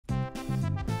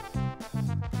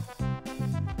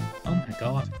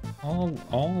god.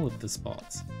 All of the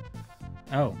spots.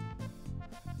 Oh.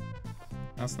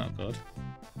 That's not good.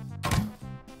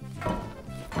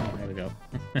 Oh, there we go.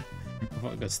 I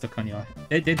thought it got stuck on your...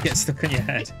 It did get stuck on your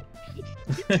head.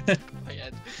 My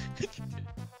head.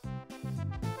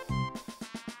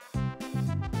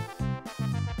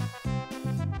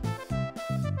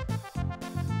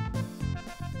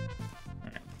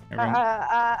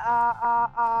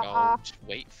 Oh, just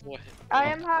wait for him.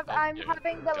 I'm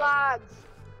having the lags.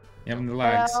 You having the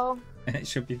lags? Hello? It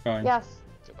should be fine. Yes.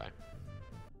 Goodbye.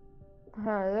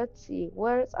 Let's see.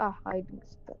 Where's a hiding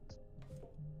spot?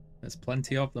 There's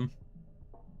plenty of them.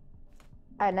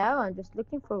 I know. I'm just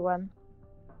looking for one.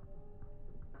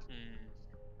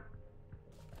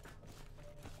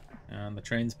 And the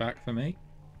train's back for me.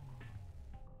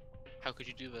 How could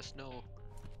you do this? No.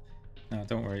 No,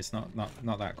 don't worry. It's not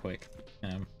that quick.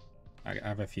 I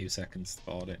have a few seconds to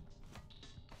board it.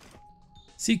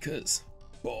 Seekers,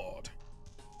 board.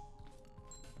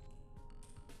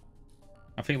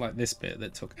 I feel like this bit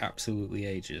that took absolutely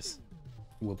ages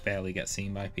will barely get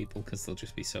seen by people because they'll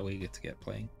just be so eager to get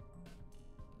playing.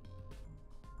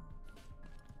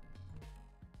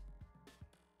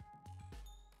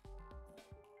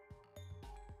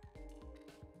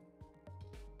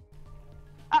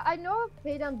 I know I've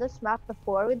played on this map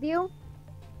before with you,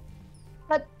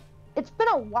 but it's been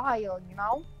a while, you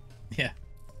know? Yeah.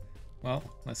 Well,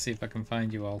 let's see if I can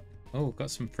find you all. Oh, got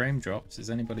some frame drops. Is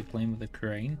anybody playing with a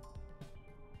crane?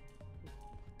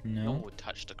 No No. one would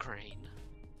touch the crane.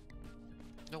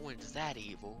 No one's that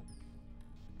evil.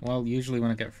 Well, usually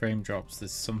when I get frame drops,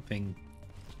 there's some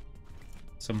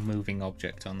moving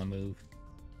object on the move.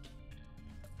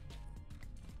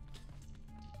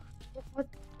 What?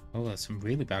 Oh, there's some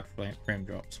really bad frame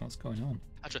drops. What's going on?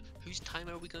 Actually, whose time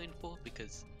are we going for?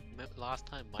 Because last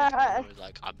time my timer was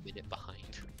like a minute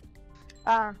behind.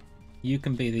 You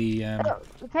can be the...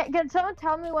 Can someone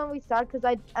tell me when we start?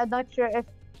 Because I'm not sure if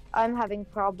I'm having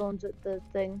problems with the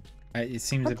thing. It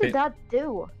seems What a did bit that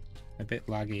do? a bit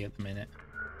laggy at the minute.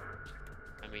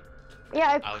 I mean,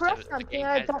 Yeah, I I was pressed never- the something game and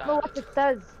I has don't know what started. it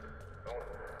says.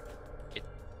 It-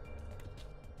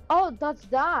 Oh, that's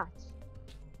that.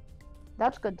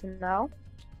 That's good to know.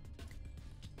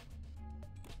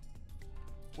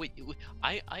 wait,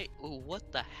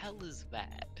 what the hell is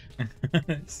that?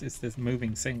 It's just this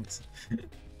moving sinks.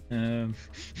 Wait a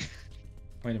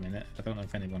minute. I don't know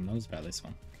if anyone knows about this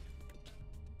one.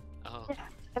 Oh, Yeah,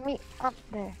 let me up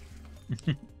there.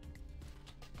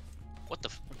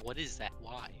 what is that?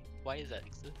 Why does that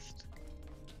exist?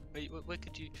 Wait, where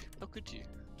could you? How could you?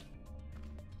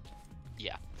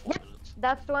 Yeah, 4 Yep. minutes.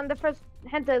 That's when the first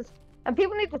hint is. And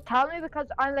people need to tell me because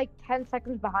I'm like 10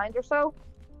 seconds behind or so.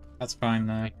 That's fine.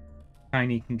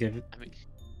 Tiny can give I mean,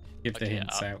 the okay,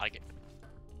 hints out. okay,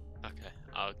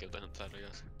 I'll give the hints out, I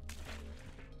guess.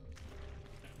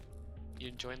 You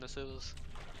enjoying the servers?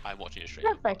 I'm watching your stream.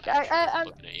 Perfect. I'm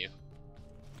looking at you.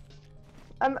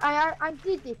 I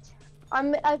did it.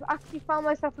 I've actually found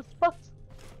myself a spot.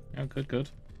 Oh, good.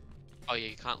 Oh yeah,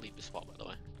 you can't leave the spot, by the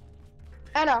way.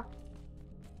 I know.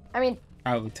 I mean,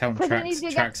 Oh, tell them because I need to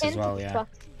get tracks as into well, the yeah. spot.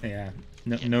 Yeah.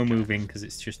 No, Yeah, no Trax. moving because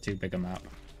it's just too big a map.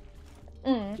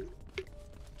 Mm.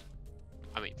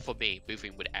 I mean, for me,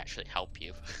 moving would actually help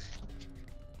you.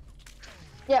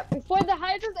 Yeah, before the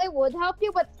hydras it would help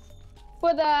you, but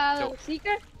for the So-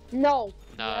 seeker, no.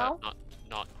 No, You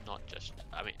know? not just.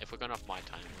 I mean, if we're going off my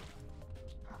time.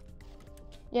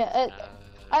 Yeah,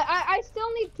 I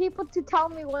still need people to tell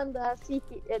me when the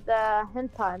the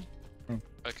hint time.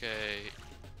 Okay.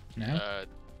 No?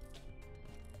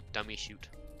 Dummy shoot.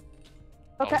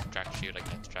 Okay. Oh, Trax shoot. I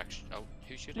guess Trax. Oh,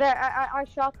 who's shooting? There, I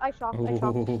shot.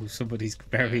 Oh, somebody's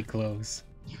very Yeah. close.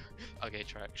 Okay,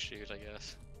 Trax shoot. I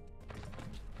guess.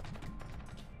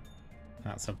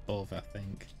 That's above, I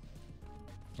think.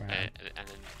 Right.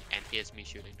 And here's me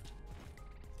shooting.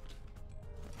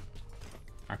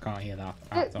 I can't hear that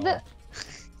at all.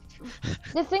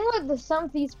 The thing with some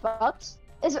of these spots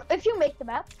is if you make the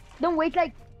map, don't wait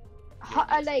like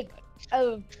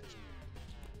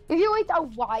if you wait a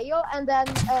while and then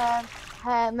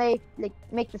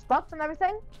make the spots and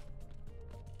everything.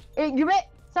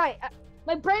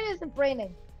 My brain isn't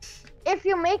braining. If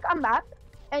you make a map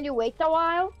and you wait a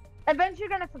while, eventually you're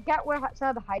gonna forget where some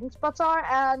of the hiding spots are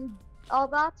and all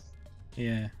that.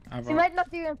 Yeah, So you might not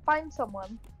even find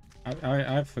someone.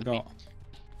 I forgot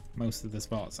most of the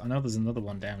spots. I know there's another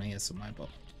one down here somewhere, but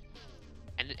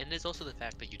And there's also the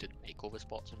fact that you didn't make all the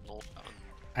spots on North.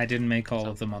 I didn't make all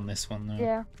of them on this one, though.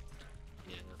 Yeah.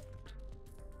 Yeah.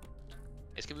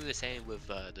 It's gonna be the same with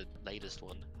the latest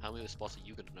one. How many spots are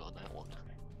you gonna know on that one?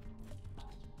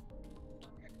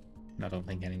 I don't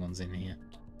think anyone's in here.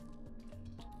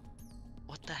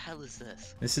 What the hell is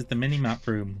this? This is the mini-map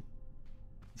room.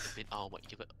 Oh, what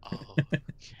you got? Oh.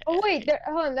 Oh wait,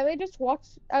 hold on. Let me just watch.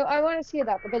 I want to see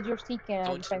that because you're seeking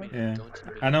Go into the everything. middle, Yeah. go into the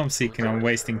middle, I know I'm go seeking, into I'm the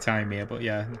wasting time here, but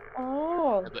yeah,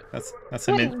 Oh. middle. that's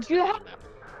a Wait, do you have? Map.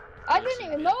 I Go into didn't the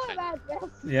even middle know thing.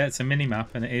 about this. yeah, it's a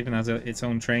mini-map, and it even has its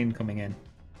own train coming in.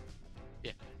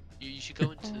 You should go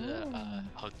into the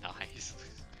oh nice.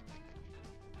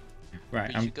 Right,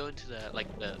 You I'm. should go into the like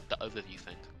the overview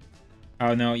thing.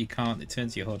 Oh no, you can't. It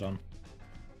turns your HUD on,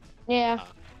 Yeah.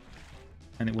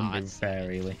 and it wouldn't Oh, be that's fair, it.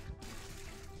 really.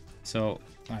 So,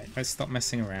 right, let's stop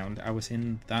messing around. I was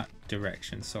in that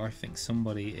direction, so I think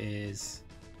somebody is.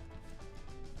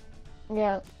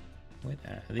 Yeah. Wait,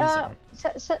 are these on?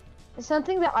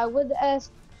 Something that I would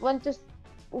want to,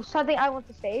 something I want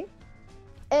to say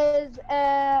is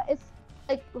it's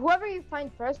like whoever you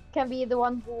find first can be the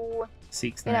one who,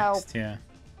 Seeks you know. next, yeah.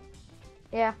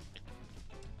 yeah.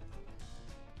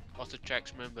 Also,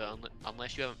 Trax, remember,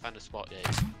 unless you haven't found a spot yet,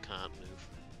 you can't move.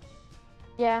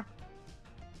 Yeah.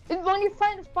 When you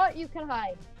find a spot, you can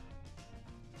hide.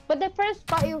 But the first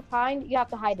spot you find, you have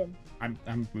to hide in.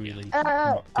 I'm really. Are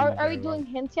not we very well. doing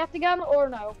hints yet again or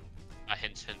no?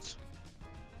 Hints.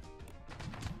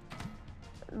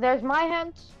 There's my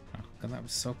hint. Oh, God, that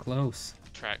was so close.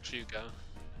 Trax, you go.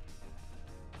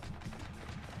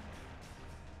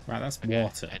 Right, that's Okay,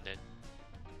 water.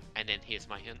 And then here's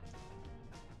my hint.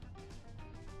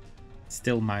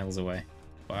 Still miles away,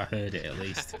 but I heard it at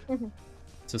least.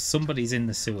 So somebody's in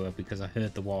the sewer because I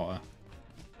heard the water.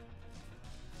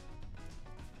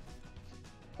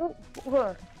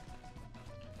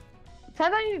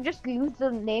 Sometimes you just lose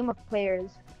the name of players.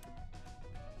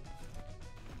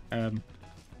 I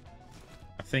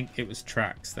think it was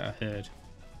Trax that I heard.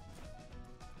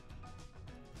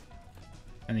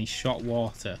 And he shot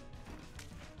water.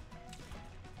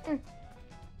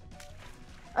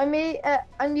 I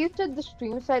muted the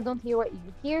stream so I don't hear what you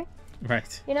hear,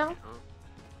 Right. you know? Oh.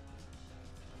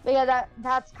 But yeah,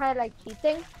 that's kind of like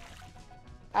cheating,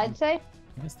 I'd say.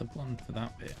 Where's the button for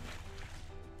that bit?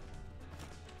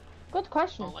 Good It's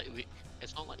question. not like we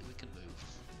can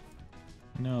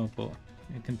move. No, but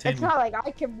it contains. It's not like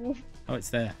I can move. Oh, it's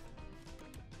there.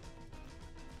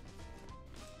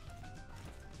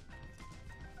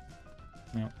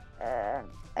 No.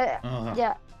 Oh.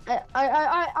 Yeah.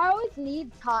 I always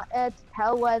need to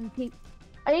tell when people.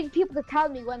 I need people to tell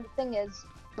me when the thing is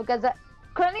because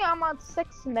currently I'm on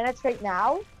 6 minutes right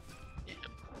now. Yeah.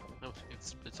 No,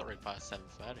 it's already past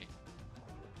 7:30.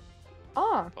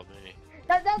 Oh, Probably.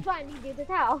 that's why I need you to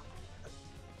tell.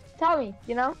 Tell me,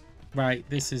 you know. Right,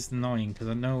 this is annoying because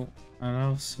I know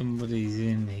somebody's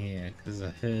in here because I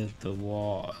heard the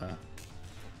water.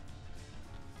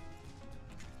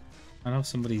 I know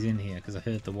somebody's in here because I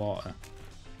heard the water.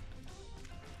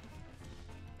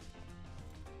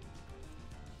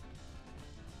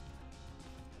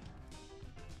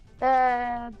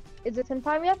 Is it in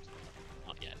time yet?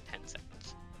 Not yet. 10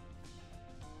 seconds.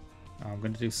 Oh, I'm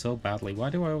going to do so badly. Why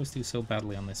do I always do so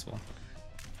badly on this one?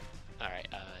 All right.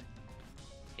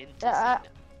 Hint is Uh, in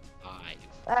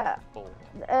 5, 4.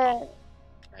 I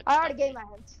already Redstone. gave my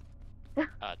hints.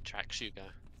 Trax, you go.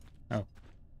 Oh.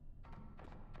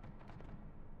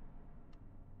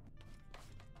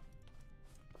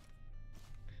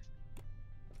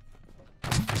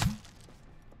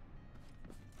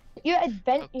 You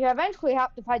eventually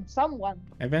have to find someone.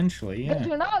 Eventually, But yeah.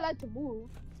 you're not allowed to move.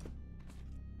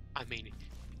 I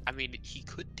mean, he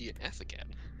could DNF again.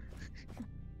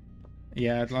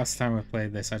 Yeah, last time I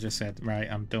played this, I just said, right,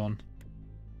 I'm done.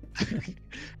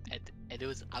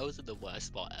 and I was in the worst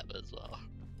spot ever as well.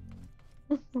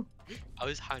 I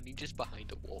was hiding just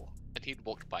behind a wall, and he'd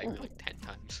walked by me like 10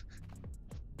 times.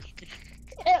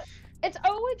 It's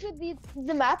always with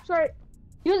the maps where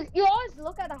you always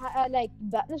look at like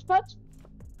button spots,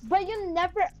 but you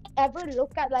never ever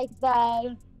look at like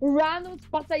the random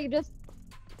spots that you just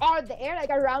are there, like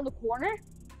around the corner.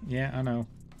 Yeah, I know.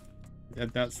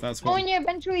 That's But what when you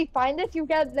eventually find it, you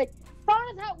get like,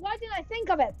 why didn't I think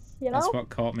of it? You know? that's what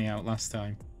caught me out last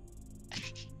time.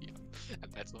 Yeah,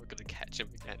 and that's not gonna catch him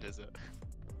again, is it?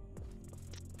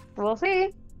 We'll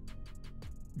see.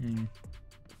 Hmm.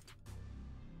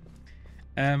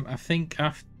 I think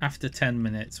after 10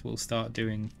 minutes we'll start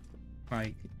doing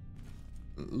like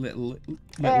little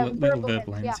verbal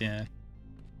verbal hints, hints, yeah.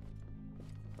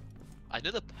 I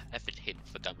know the perfect hint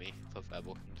for dummy for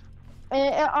verbal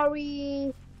hint. Are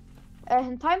we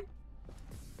in time?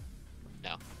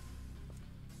 No.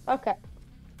 Okay.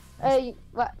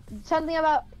 What? Something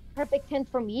about perfect hint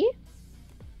for me?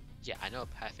 Yeah, I know a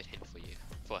perfect hint for you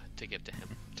to give to him.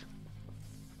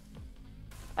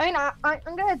 I mean,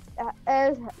 I'm gonna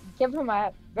give him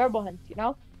a verbal hint, you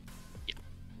know?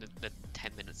 The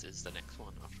 10 minutes is the next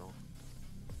one after all.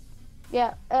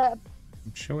 Yeah, I'm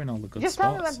showing all the good just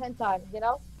tell me spots. when hint time, you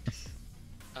know?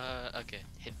 Okay,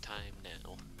 hint time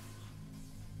now.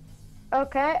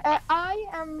 Okay,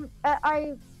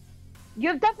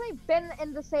 you've definitely been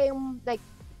in the same, like,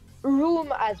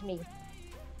 room as me.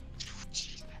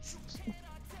 Jesus.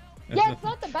 Yeah, it's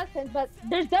not the best hint, but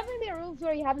there's definitely rooms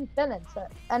where you haven't been in, so,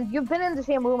 and you've been in the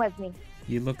same room as me.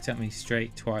 You looked at me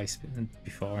straight twice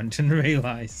before and didn't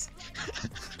realise.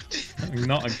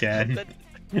 Not again.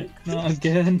 Not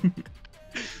again.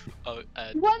 Oh,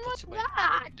 When was what's my-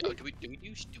 that? Oh, do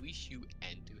we shoot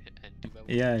and do verbal?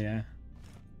 Yeah, yeah.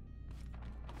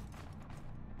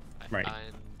 Right.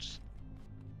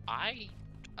 And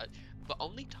the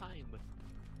only time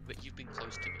that you've been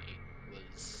close to me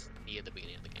was near the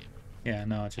beginning of the game. Yeah,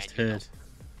 no, I just And you know. heard.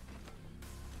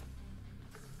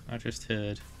 I just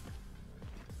heard.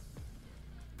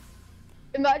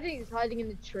 Imagine he's hiding in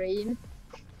the train.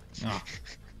 Oh,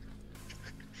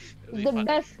 It'll be The funny.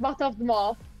 best spot of them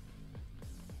all.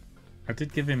 I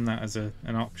did give him that as an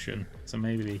option, so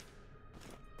maybe.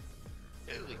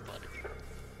 It'll be funny.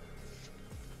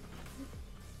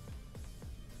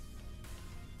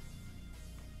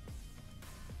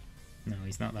 No,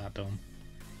 he's not that dumb.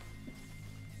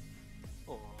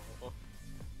 Oh,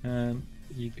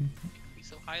 You can. be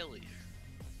so highly.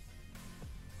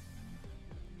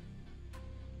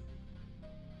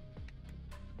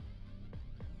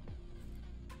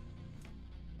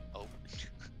 Oh,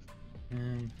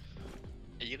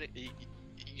 are you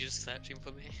just searching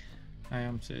for me? I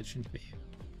am searching for you.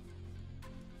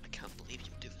 I can't believe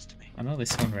you do this to me. I know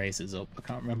this one raises up. I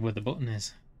can't remember where the button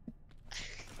is.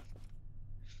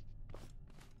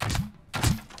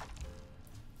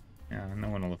 Yeah, no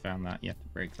one will have found that. You have to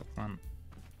break the plant.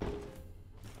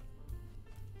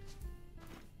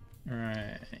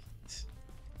 Right.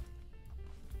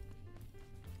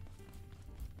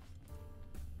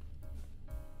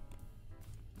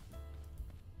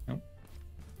 Nope.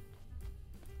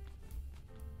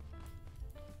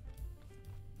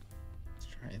 Let's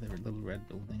try the little red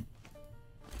building.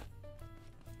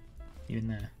 You in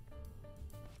there?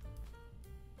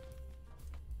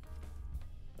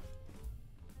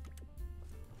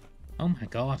 Oh my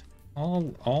god.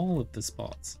 All of the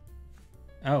spots.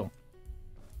 Oh.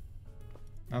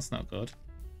 That's not good.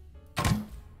 Oh,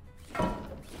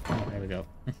 there we go.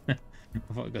 I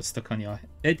thought it got stuck on your head.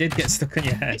 It did get stuck on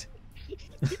your head.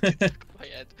 My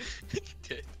head. It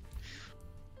did.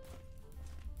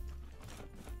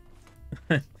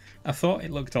 I thought it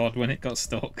looked odd when it got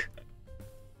stuck.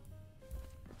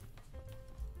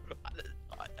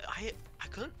 I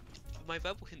couldn't. My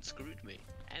verbal hint screwed me,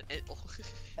 and it.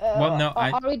 Well, no,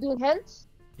 Are we doing hints?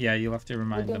 Yeah, you'll have to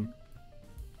remind do. them.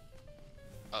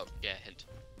 Oh yeah, hint.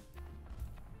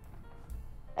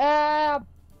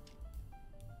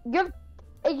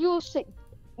 You see,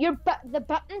 the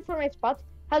button for my spot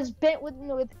has been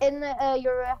within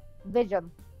your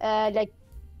vision. Like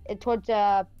towards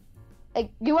like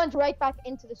you went right back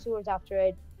into the sewers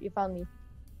after you found me.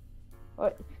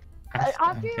 Or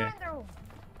after you were in the room.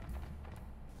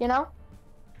 You know?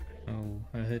 Oh,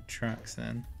 I heard Trax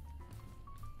then.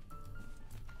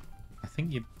 I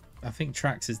think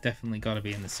Trax has definitely got to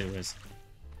be in the sewers.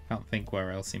 Can't think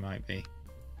where else he might be.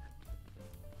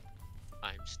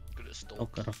 I'm just gonna stalk. Oh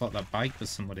god, I thought that bike was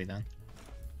somebody then.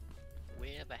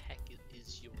 Where the heck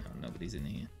is your? No, nobody's in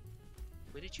here.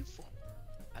 Where did you fall?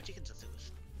 How'd you get into the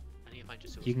sewers? I need to find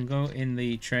your sewers. You can go in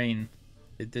the train.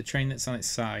 The train that's on its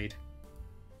side.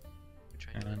 The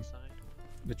train on the side.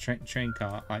 The train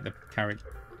car, like the carriage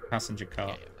passenger car.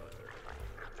 Yeah, go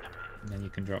ahead. And then you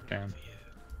can drop down.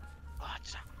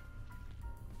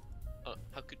 Oh,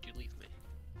 how could you leave me?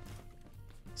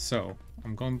 So,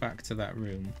 I'm going back to that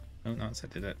room. Oh no, it's a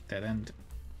dead end.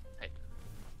 Hey.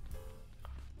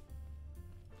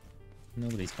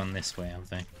 Nobody's gone this way, have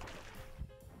they?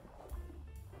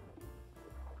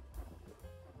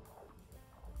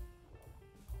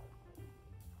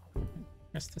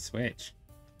 Press the switch.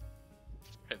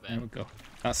 Right There there. we go.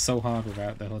 That's so hard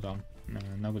without the hood on. No,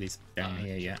 nobody's down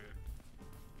here yet. True.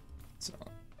 So,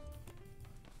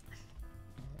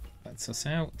 lets us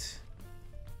out.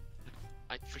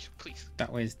 Please.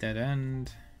 That way's dead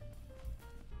end.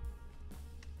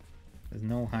 There's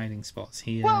no hiding spots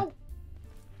here. Whoa!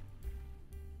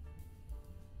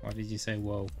 Why did you say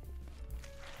whoa?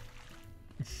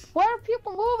 Where are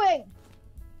people moving?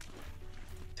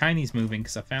 Tiny's moving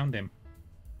because I found him.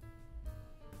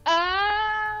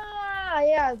 Ah,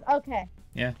 yes, okay.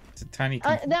 Yeah, it's a tiny.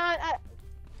 Then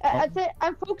I'd say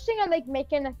I'm focusing on like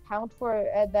making an account for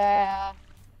the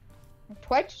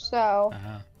Twitch, so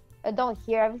I don't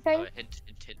hear everything. Hint,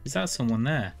 hint, hint. Is that someone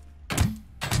there?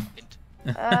 Hint.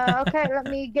 Okay, let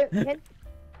me get hint.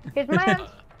 Here's my hand.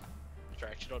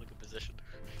 Trax, you're not in a good position.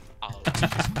 Oh,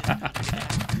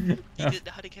 he didn't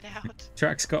know how to get out.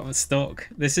 Trax got stuck.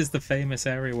 This is the famous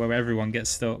area where everyone gets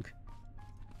stuck.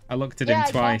 I looked at him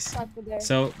twice.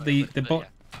 So so that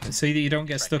you don't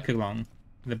get stuck along.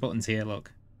 The button's here,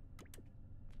 look.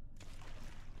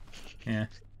 Yeah.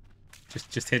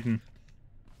 Just hidden.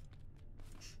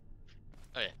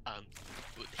 Oh yeah,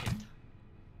 hint.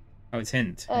 Oh, it's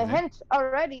hint. Hint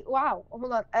already. Wow.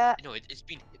 Hold on. No, it's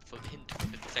been for hint for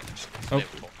 50 seconds. Oh.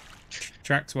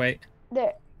 Trax, wait.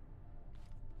 There.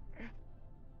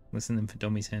 Listening for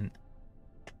dummies hint.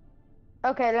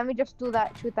 Okay, let me just do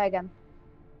that. Shoot that again.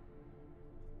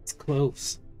 It's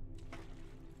close.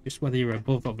 Just whether you're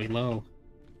above or below.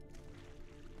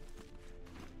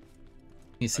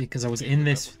 You see, because I was in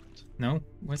this... No?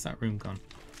 Where's that room gone?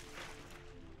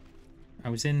 I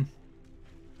was in...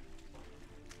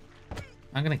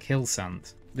 I'm gonna kill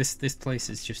sand. This place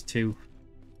is just too...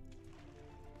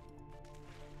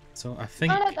 So I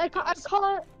think... I can't...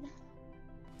 I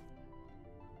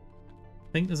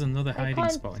think there's another hiding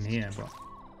spot in here, but...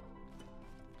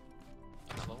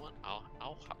 Another one?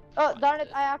 Oh, darn it,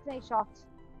 I accidentally shot.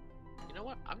 You know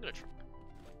what? I'm gonna try.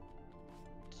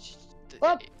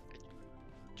 What?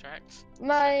 Trax.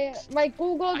 My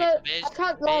Google, I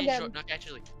can't log in. No,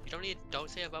 actually, you don't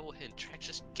say a verbal hint. Trax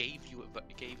just gave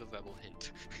a verbal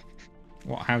hint.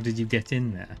 What? How did you get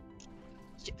in there?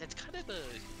 Yeah, that's kind of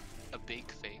a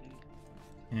big thing.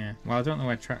 Yeah. Well, I don't know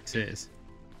where Trax is.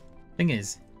 Thing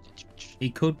is, he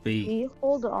could be.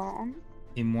 Hold on.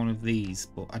 In one of these,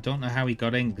 but I don't know how he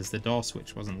got in because the door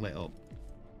switch wasn't lit up.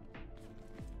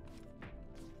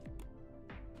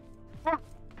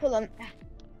 Hold on.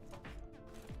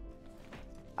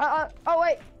 Oh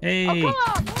wait. Hey. Oh come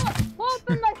on! Who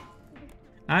opened my...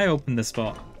 I opened the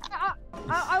spot.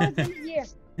 I was in here.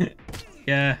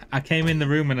 Yeah, I came in the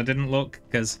room and I didn't look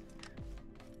because.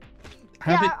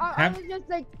 I was just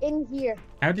like in here.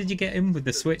 How did you get in with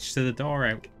the switch to the door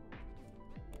out?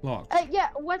 Locked. Yeah,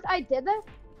 what I did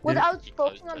was I was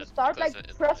focusing on the start, like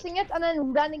pressing it and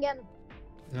then running in.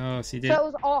 Oh, so you did. So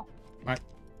it was off. Like,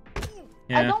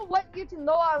 yeah. I don't want you to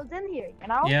know I was in here, you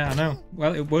know? Yeah, I know.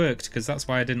 Well, it worked because that's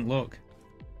why I didn't look.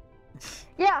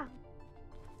 Yeah.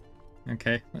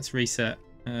 Okay, let's reset.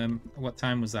 What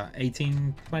time was that?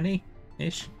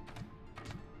 18:20-ish?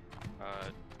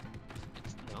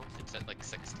 It's at like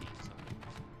 16. So.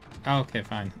 Oh, okay,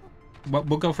 fine. Well,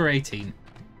 we'll go for 18.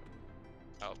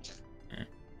 Oh. Yeah,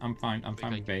 I'm fine. I'm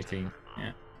fine with 18.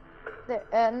 Yeah.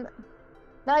 And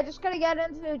now I just gotta get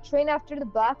into the train after the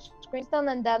black screen's done,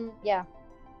 and then yeah.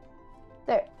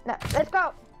 There. Now let's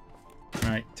go.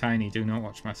 Right, Tiny. Do not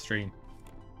watch my stream.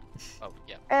 Oh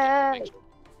yeah. If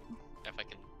I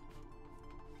can.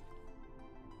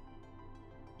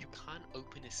 You can't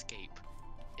open escape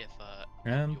if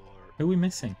who are we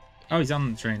missing? Oh, he's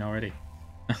on the train already.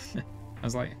 I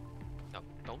was like, no,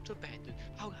 don't abandon.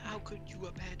 How could you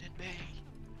abandon me?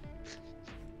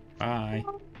 bye.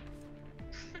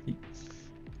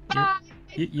 Bye.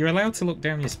 You're allowed to look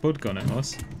down your spud gun at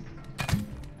us.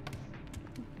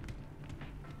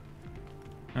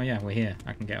 Oh yeah, we're here.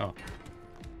 I can get off.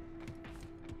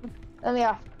 Let me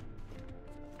off.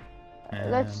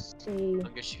 Let's see. I'm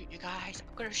gonna shoot you guys.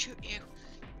 I'm gonna shoot you.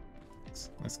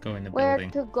 Let's go in the Where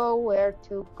building. to go? Where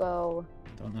to go?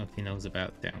 Don't know if he knows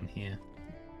about down here.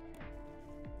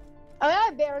 I mean,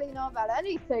 I barely know about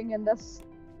anything in this.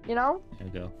 You know? There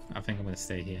we go. I think I'm gonna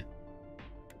stay here.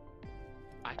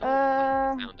 I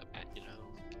don't found a bat, you know.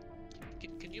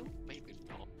 Can you maybe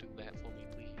not do that for me,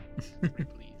 please?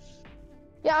 Please.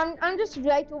 Yeah, I'm just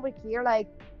right over here, like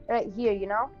right here, you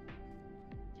know?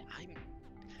 Yeah,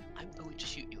 I'm going to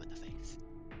shoot you in the face.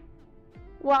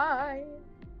 Why?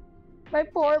 My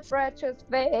poor precious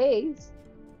face.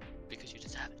 Because you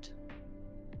deserve it.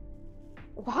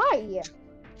 Why?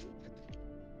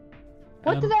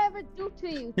 What did I ever do to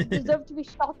you to deserve to be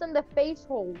shot in the face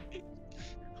hole?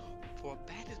 For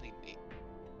abandoning me.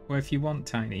 Well, if you want,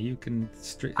 Tiny, you can.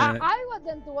 I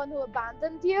wasn't the one who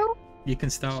abandoned you. You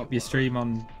can start up your stream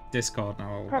on Discord,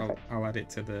 and I'll add it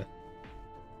to the.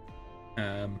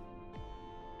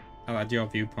 I'll add your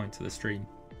viewpoint to the stream.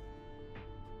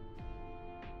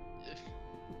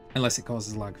 Unless it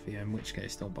causes lag for you, in which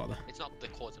case don't bother. It's not the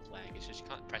cause of lag. It's just you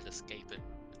can't press escape in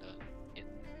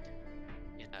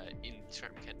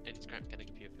Scrap Mechanic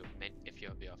if you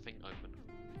have your thing open.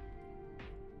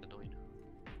 Annoying.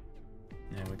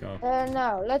 There we go.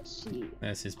 No, let's see.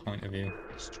 There's his point of view.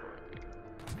 Destroy.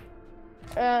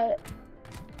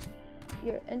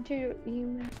 You enter your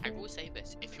email. I will say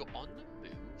this: if you're on the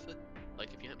move,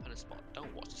 like if you haven't found a spot,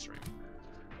 don't watch the stream.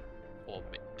 Or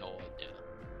yeah,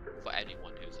 for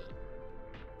anyone who's a.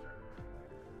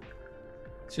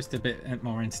 It's just a bit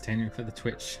more entertaining for the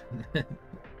Twitch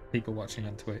people watching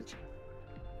on Twitch.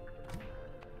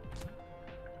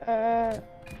 Yeah.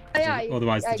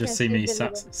 Otherwise, they I just can see me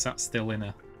the sat still in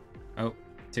a. Oh,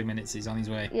 2 minutes. He's on his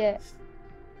way. Yeah.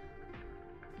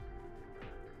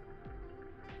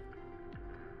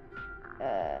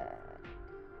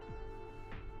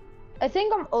 I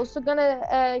think I'm also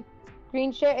gonna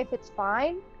screen share if it's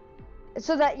fine,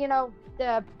 so that you know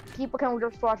the people can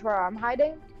just watch where I'm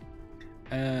hiding.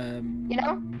 You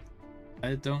know?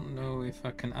 I don't know if I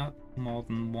can add more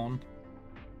than one.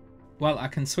 Well, I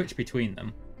can switch between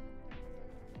them.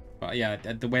 But yeah,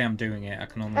 the way I'm doing it, I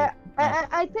can only.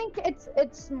 I think it's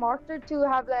smarter to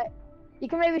have like you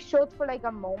can maybe show it for like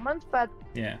a moment, but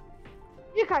yeah.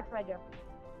 You catch my drift.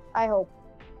 I hope.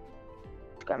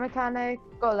 Got mechanic,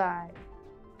 go live.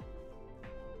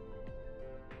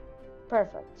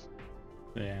 Perfect.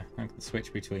 Yeah, I can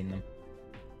switch between them.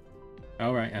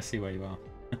 All right, I see where you are.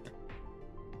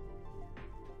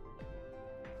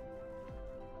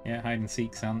 Yeah, hide and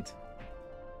seek, Sant.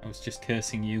 I was just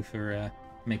cursing you for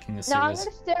making the sewers. Now I'm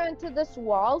gonna stare into this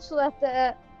wall so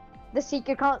that the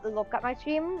seeker can't look at my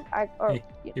stream.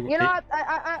 You know what?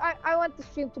 I want the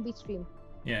stream to be streamed.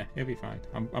 Yeah, it'll be fine.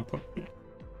 I'm putting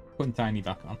Tiny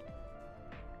back on.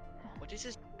 What is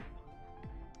this?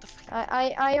 What the fuck?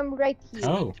 I am right here.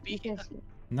 Oh. You can see.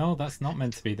 No, that's not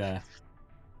meant to be there.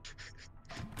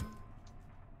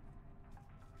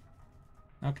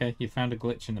 Okay, you found a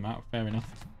glitch in the map. Fair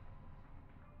enough.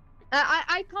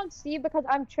 I can't see because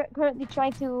I'm currently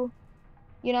trying to,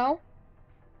 you know.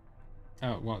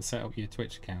 Oh, what? Set up your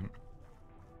Twitch account?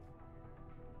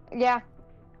 Yeah.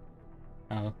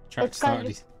 Oh, Trax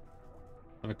started.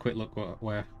 Have a quick look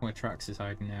where Trax is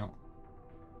hiding out.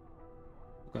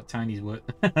 We've got Tiny's work.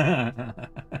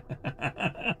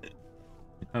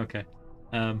 Okay.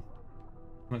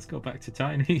 Let's go back to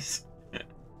Tiny's.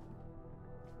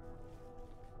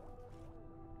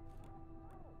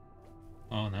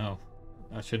 Oh no,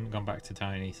 I shouldn't have gone back to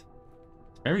Tiny's.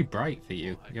 It's very bright for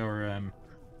you. You're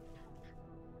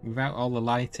without all the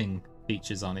lighting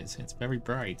features on it, it's very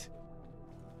bright.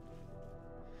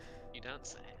 You don't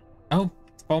say. Oh,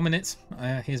 it's 4 minutes.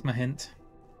 Here's my hint.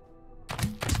 Right.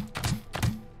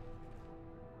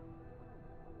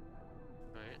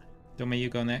 Dummy, you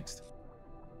go next.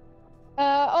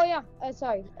 Oh yeah.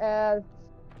 Sorry.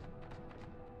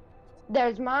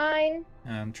 There's mine.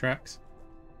 And Trax.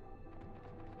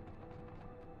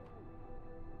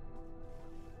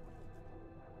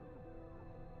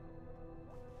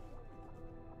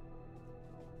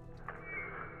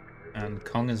 And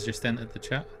Kong has just entered the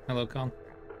chat. Hello, Kong.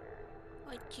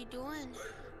 What you doing?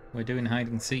 We're doing hide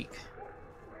and seek.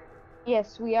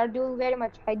 Yes, we are doing very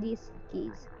much hide and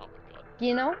seekies. Oh my god.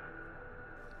 You know.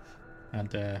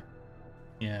 And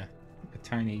yeah, a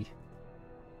Tiny.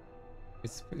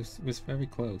 It was very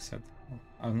close.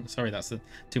 I'm sorry, that's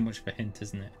too much of a hint,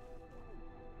 isn't it?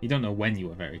 You don't know when you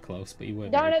were very close, but you were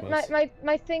Darn very it, close.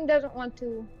 my thing doesn't want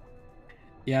to.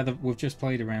 Yeah, we've just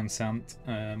played around Sant,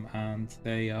 and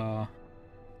the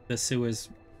sewers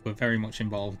were very much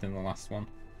involved in the last one.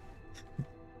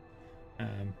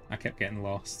 I kept getting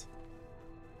lost.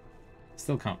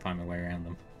 Still can't find my way around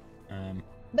them.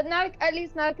 But now, at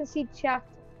least now I can see chat.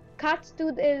 Catch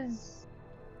Dude is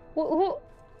who?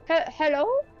 Hello,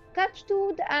 Catch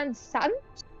Dude and Sant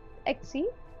XC.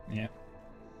 Yeah.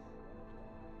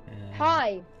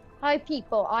 Hi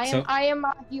people. I am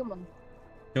a human.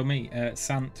 Show me,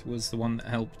 Sant was the one that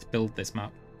helped build this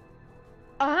map.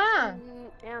 Aha!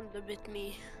 And a bit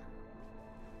me.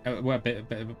 Well, a bit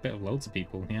of loads of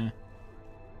people, yeah.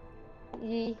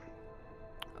 Yeah. It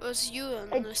was you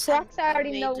and Like, the Trax, I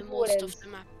already made know the who most it of is. the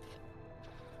map.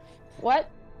 What?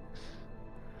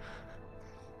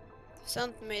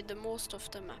 Sant made the most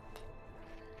of the map.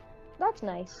 That's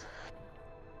nice.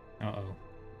 Uh-oh.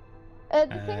 The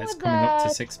thing It's with coming up to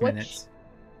the 6 Twitch, minutes.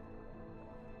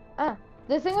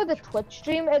 the thing with the Twitch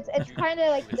stream, it's kind of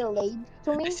like delayed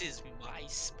to me. This is my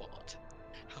spot.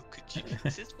 How could you?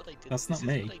 This is what I did. That's not this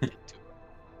me. Is what I did to him.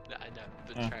 No, I know,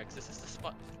 but Trax, this is the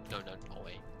spot. No,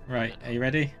 wait. Right, No. are you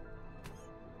ready?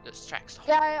 That's Trax.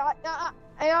 Yeah,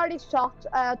 I already shot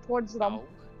towards them. No.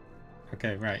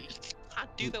 Okay, right. You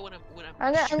can't do that when I'm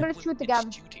I'm gonna shoot it's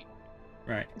again. shooting.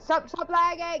 Right. Stop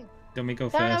lagging! Don't we go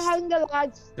Damn, I'm first? having the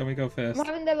lags. Don't we go first? I'm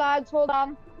having the lags. Hold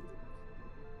on.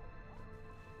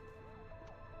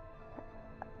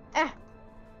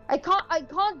 I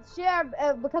can't share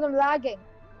because I'm lagging.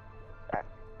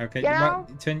 Okay, You well,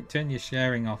 know? turn your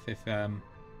sharing off if No,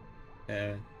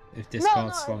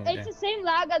 Discord's slowing it it's down. the same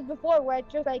lag as before, where it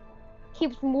just like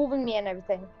keeps moving me and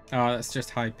everything. Oh, that's just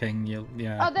high ping. Yeah,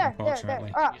 Oh, there.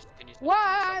 unfortunately. Oh, Can you stop?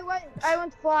 why? I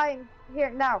went flying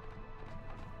here now.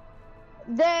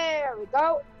 There we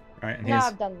go. Right, and Now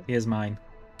I've done this. here's mine.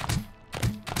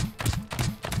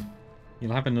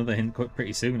 You'll have another hint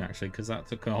pretty soon, actually, because that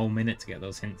took a whole minute to get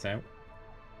those hints out.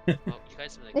 Well, you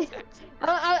guys are the exact same.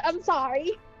 I'm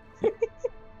sorry.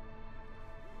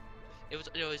 It was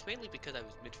mainly because I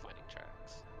was mid-fighting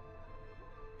Trax.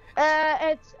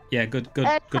 It's Yeah, good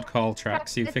call,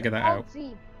 Trax. You it's figure that Alt out.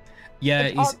 Z. Yeah,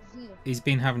 It's Alt Z. he's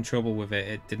been having trouble with it.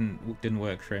 It didn't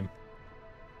work for him.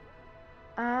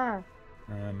 Ah.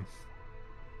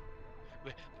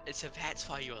 So that's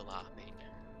why you're laughing.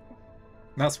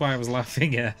 That's why I was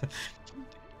laughing. Yeah.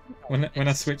 when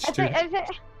I switched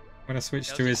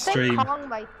to his stream. Kong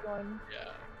might join.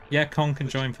 Yeah, Kong can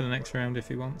join for the next round if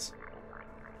he wants.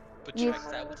 But Yes.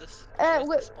 Trax, that was the spot I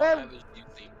was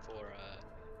using for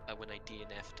when I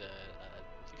DNF'd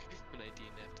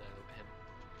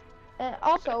him.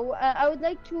 Also, I would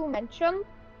like to mention,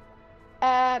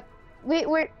 we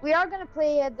are gonna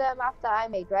play the map that I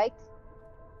made, right?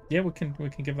 Yeah, we can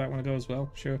give that one a go as well.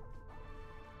 Sure.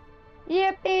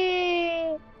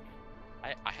 Yippee!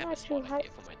 I have a spot idea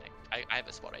for my next. I have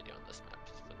a spot idea on this map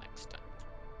for next time.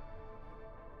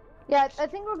 Yeah, I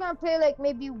think we're gonna play like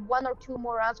maybe 1 or 2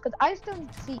 more rounds because I still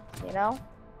need seats, you know.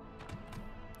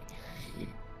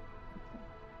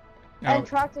 And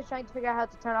Trax is trying to figure out how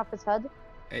to turn off his HUD.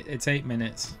 It's 8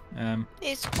 minutes.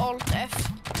 It's Alt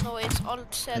F. No, it's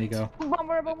Alt Z. There you go.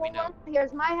 One.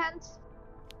 Here's my hands.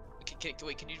 Wait,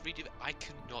 can you redo it? I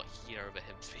could not hear over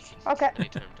him speaking. Okay. And I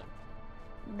turned up.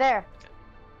 There.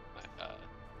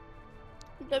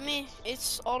 Dummy,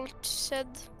 it's Alt Z.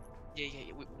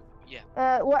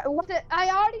 Yeah. What? I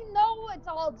already know it's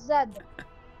Alt Z.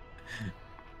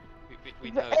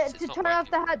 We know it's to not turn off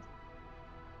the HUD.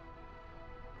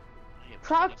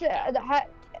 Trax,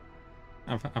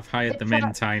 I've hired the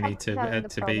min Tiny to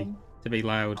be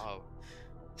loud. Oh,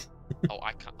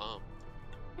 I can't.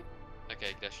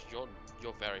 Okay, Dash, you're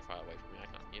very far away from me. I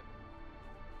can't hear.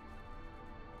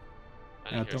 I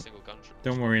didn't hear a single gunshot.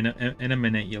 Don't worry. In a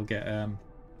minute, you'll get a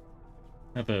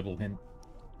verbal hint.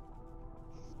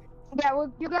 Yeah,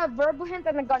 well, you got a verbal hint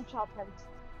and a gunshot hint.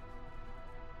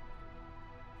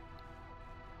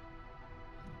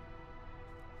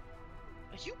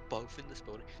 Are you both in this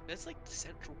building? That's like the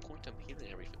central point I'm hearing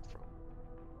everything from.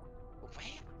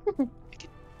 Where?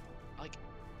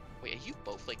 Wait, are you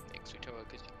both like next to each other?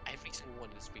 Because every single one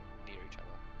has been near each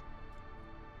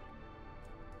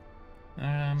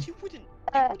other. You wouldn't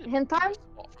hint time?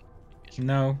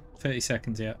 No, 30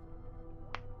 seconds yet.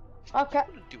 Okay. You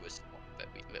wouldn't do a spot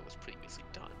that was previously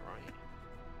done,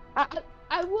 right?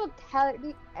 I will tell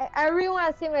you. I really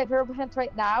want to say my verbal hint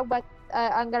right now, but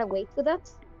I'm gonna wait for that.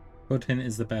 Hood hint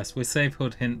is the best. We'll save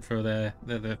Hood hint for the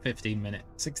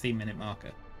 16 minute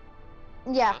marker.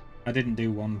 Yeah. I didn't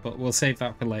do one, but we'll save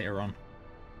that for later on.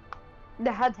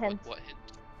 The HUD hint. What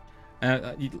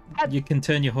hint? You can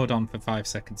turn your HUD on for 5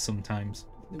 seconds sometimes.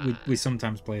 We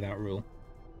sometimes play that rule.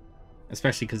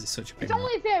 Especially because it's such a big It's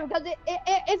only fair because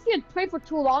if you play for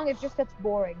too long, it just gets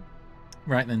boring.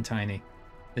 Right then, Tiny.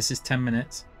 This is 10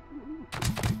 minutes.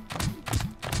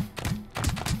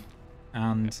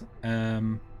 And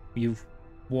you've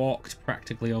walked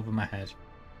practically over my head.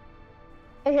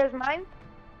 Here's mine.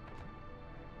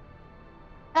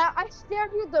 I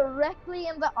stared you directly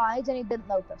in the eyes and you didn't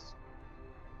notice.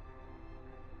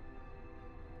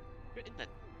 You're in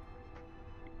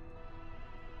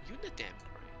the damn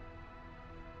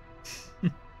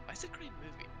crane. Why is the crane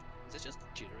moving? Is it just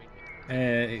jittering?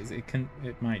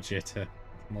 It might jitter.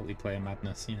 Multiplayer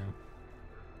madness, you know.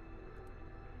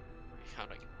 How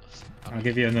do I get this? I'll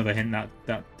give you another hint.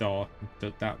 That door,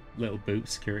 that little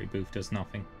security booth, does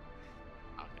nothing.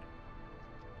 Okay.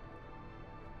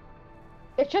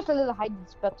 It's just a little hiding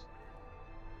spot.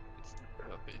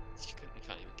 You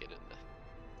can't even get in there.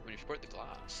 I mean, if you break the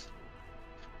glass.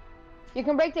 You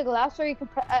can break the glass, or you can.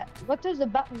 What does the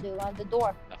button do on the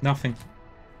door? Nothing.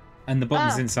 And the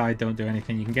buttons inside don't do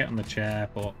anything. You can get on the chair,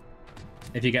 but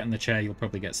if you get on the chair, you'll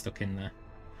probably get stuck in there.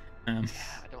 I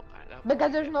don't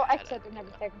because there's no exit and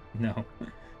everything. No.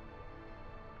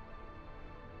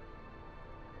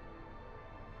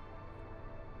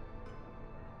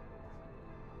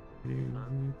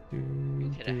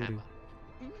 You hit a hammer.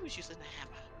 Who was using the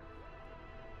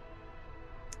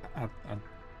hammer?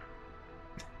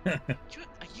 You're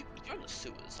in the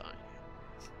sewers, aren't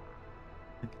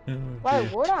you? Why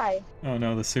would I? Oh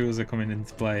no, the sewers are coming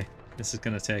into play. This is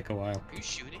going to take a while. Are you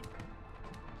shooting?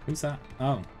 Who's that?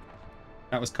 Oh,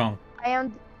 that was Kong. I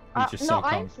am. You just No, saw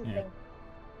I'm Kong. shooting. Yeah.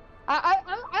 I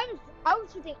was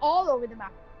shooting all over the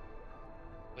map.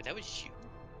 Wait, that was you?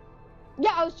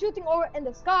 Yeah, I was shooting over in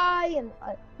the sky and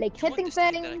like You hitting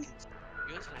understand that things.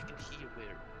 you understand I can hear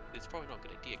where... It's probably not a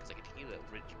good idea, because I can hear the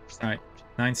original sound. Right.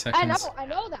 9 seconds. I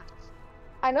know that.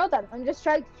 I know that. I'm just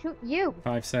trying to shoot you.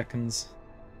 5 seconds.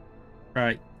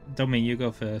 Right, Dummy, you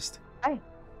go first.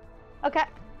 Okay.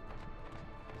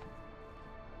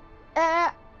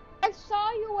 I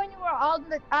saw you when you were out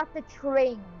at the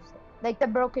trains, like the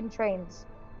broken trains.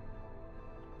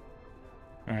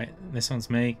 Alright, this one's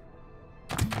me.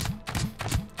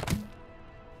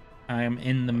 I am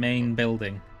in the main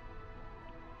building.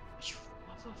 You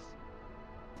mother...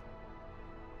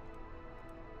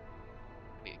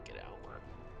 I need to get out, man.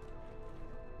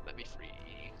 Let me free.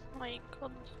 Oh my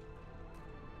god.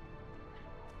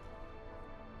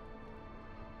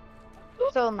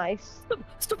 So nice.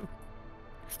 Stop! Stop!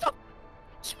 Stop!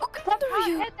 Stop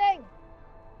hitting!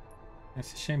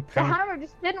 It's a shame. The hammer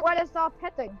just didn't want to stop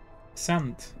hitting.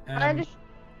 Sant, I just...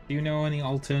 do you know any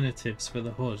alternatives for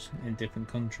the HUD in different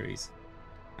countries?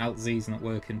 Alt-Z's not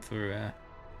working for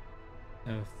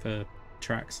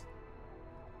Trax.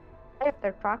 If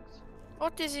they're Trax.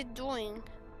 What is it doing?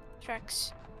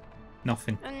 Trax.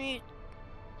 Nothing. And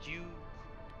You...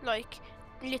 like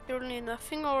literally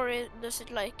nothing, or does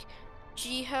it like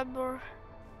G-Hub or...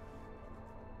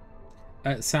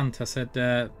 Sant, I said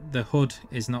the HUD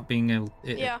is not being able...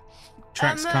 yeah.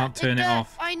 Trax can't turn it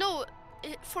off. I know.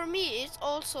 For me, it's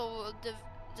also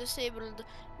disabled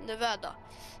Nevada,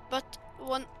 but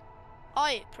when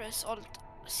I press Alt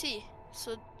C,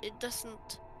 so it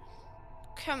doesn't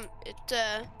come. It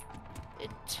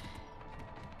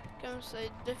comes a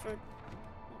different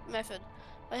method.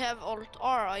 I have Alt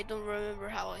R. I don't remember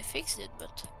how I fixed it,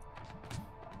 but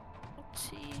let's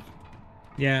see.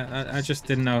 Yeah, I just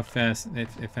didn't know if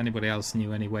anybody else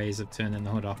knew any ways of turning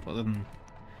the HUD off other than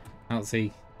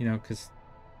Alt-Z, you know, because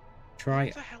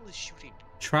What the hell is shooting?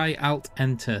 try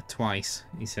Alt-Enter twice,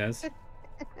 he says.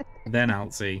 Then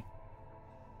Alt-Z.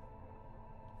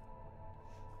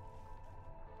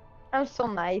 I'm so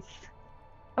nice.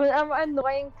 I'm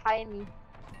annoying Tiny.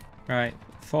 Right,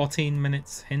 14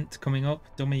 minutes hint coming up.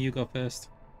 Dummy, you go first.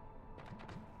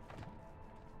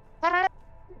 I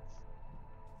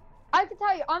can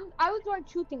tell you, I was doing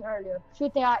shooting earlier,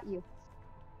 shooting at you.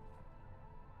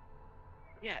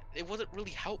 Yeah, it wasn't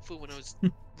really helpful when I was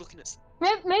looking at...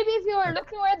 Maybe if you were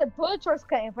looking where the bullets were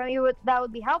coming from, that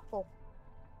would be helpful.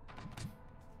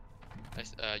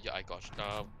 Yeah, I got you.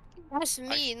 That's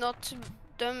me, not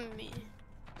Dummy.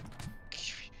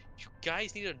 You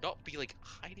guys need to not be like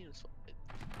hiding or something.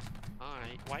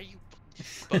 Alright, why are you...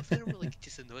 Both of them were like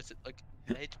just annoyed that like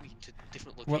led me to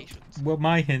different locations. Well,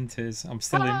 my hint is I'm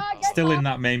still in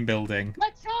that main building.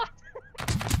 Get shot!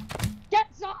 Get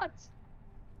shot!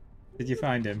 Did you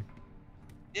find him?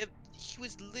 Yeah, he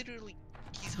was literally...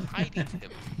 He's hiding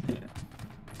him.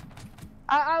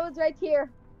 I was right here.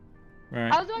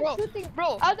 Right. I was like shooting.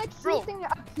 Bro, I was like shooting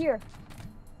up here.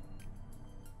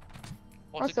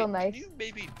 Also, That's so nice. Can you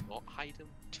maybe not hide him?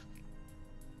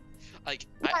 Like,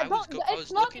 Yeah, I was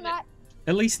it's not looking that.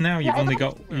 At least now you've Yeah, only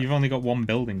got one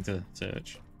building to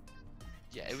search.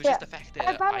 Yeah, it was Yeah, just the fact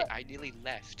that I nearly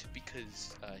left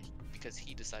because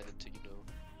he decided to, you know,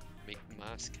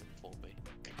 mask him for me.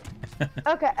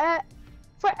 Okay,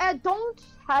 don't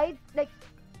hide. Like,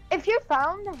 if you're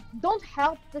found, don't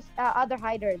help the other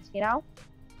hiders. You know.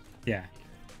 Yeah.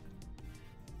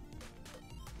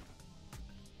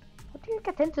 How do you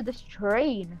get into this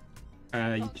train?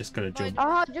 You just gotta jump.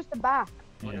 Oh, just the back.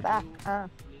 Yeah. The back.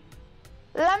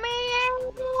 Let me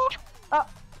in. Oh. What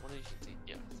did you see?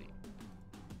 Yeah,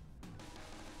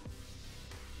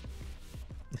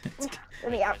 see.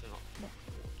 Let me out.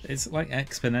 It's like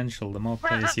exponential. The more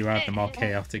players you have, the more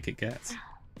chaotic it gets.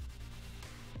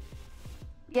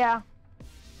 Yeah.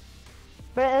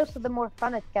 But also the more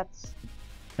fun it gets.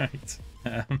 Right.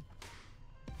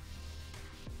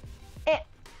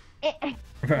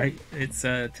 Right. It's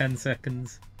 10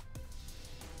 seconds.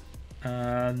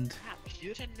 And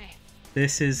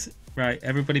this is right.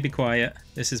 Everybody, be quiet.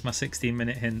 This is my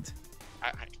 16-minute hint.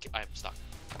 I'm stuck.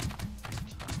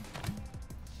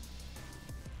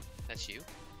 That's you?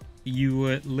 You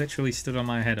were literally stood on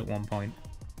my head at one point.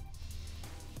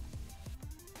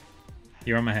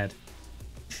 You're on my head.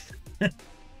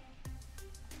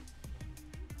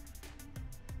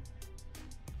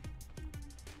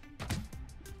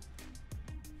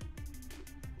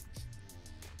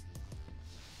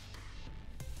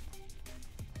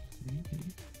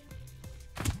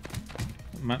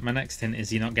 My next hint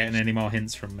is you're not getting any more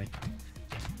hints from me.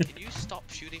 Can you stop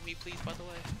shooting me, please? By the way,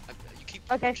 you keep.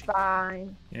 Okay, punching me.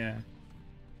 fine. Yeah.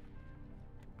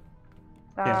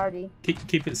 Sorry.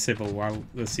 Keep it civil while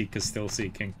the seeker's still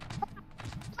seeking.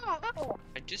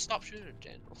 And just stop shooting in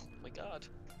general. Oh my god.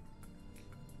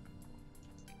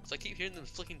 So I keep hearing them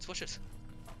flicking switches.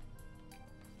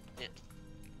 Yeah.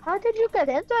 How did you get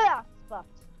into that spot?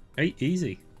 Hey,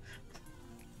 easy.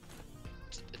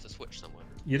 It's a switch somewhere.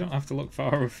 You don't have to look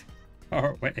far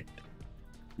away.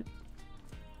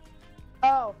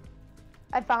 Oh,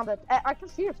 I found it. I can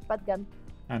see your spud gun.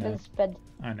 I know. It's spud.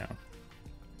 I know.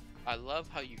 I love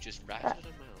how you just ratted him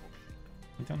out.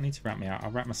 You don't need to rat me out.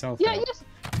 I'll rat myself Yeah, out. yes.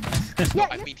 Yeah,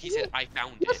 I mean, he said I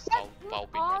found you it said while you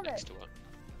being right found next it. to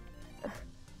it.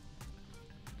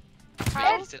 It's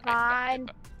He said I found fine.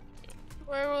 it,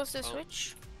 Where was the Oh.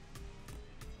 switch?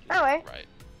 but- Anyway. Right.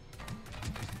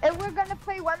 And we're gonna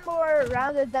play one more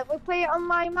round that we play on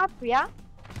my map, yeah? Is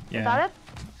Yeah. that it?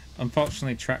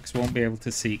 Unfortunately, Trax won't be able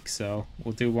to seek, so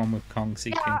we'll do one with Kong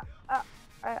seeking. Yeah,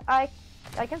 I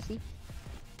can see.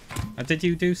 Did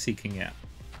you do seeking yet?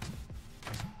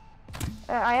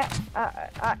 I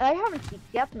haven't seen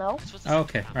yet, no. This was the Oh,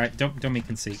 second okay. round. Right. Dummy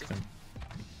can seek then.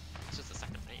 This was the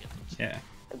second round. Yeah.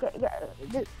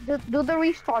 Do the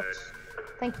restarts.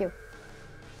 Thank you.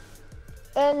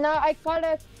 And now I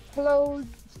gotta close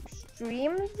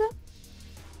streams. Yeah,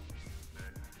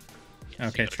 so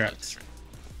Okay, you gotta close Trax. the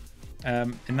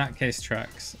stream. In that case,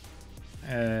 Trax,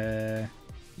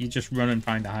 you just run and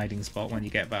find a hiding spot when you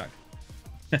get back.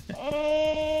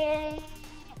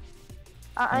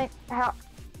 I'm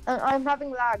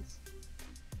having lags.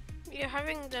 You're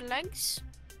having the legs?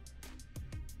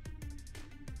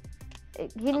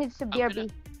 He needs to I'm BRB. gonna-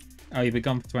 Oh, you'll be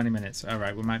gone for 20 minutes. All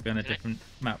right, we might be on a different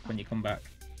map when you come back.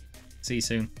 See you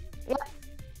soon. Wait,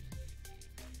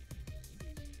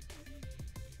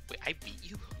 I beat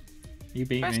you? You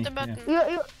beat Press me. the button.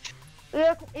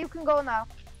 You can go now.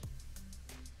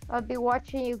 I'll be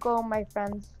watching you go, my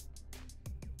friends.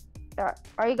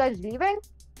 Are you guys leaving?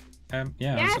 Yeah.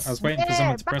 Yes. I was waiting for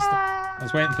someone to press the. Bye. I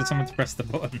was waiting for someone to press the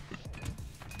button.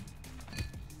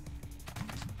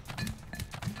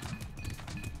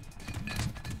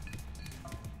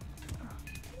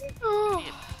 Oh,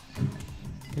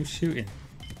 Who's shooting?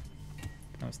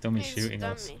 Oh, it's dummy it's shooting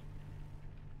us. dummy.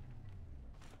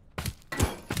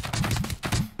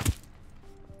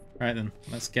 Right then,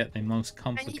 let's get the most I need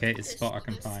complicated to spot I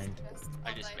can this find. first,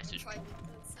 I but just will messaged try you. it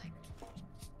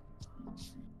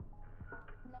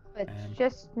in a sec. It's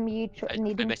just me I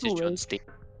needing to messaged you on wait. Steam.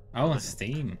 Oh, on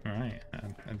Steam, right?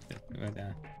 We're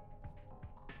there.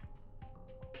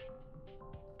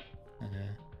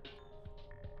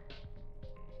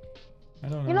 I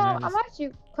don't know. You know, how I'm this-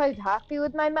 actually quite happy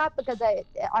with my map because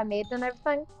I made it and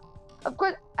everything. Of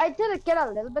course, I did get a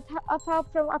little bit of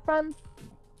help from a friend.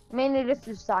 Mainly just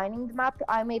designing the map.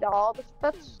 I made all the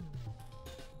splits.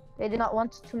 They did not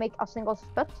want to make a single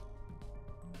split.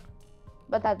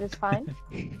 But that is fine.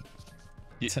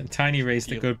 Tiny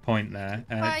raised a Yeah. good point there.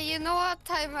 You know what?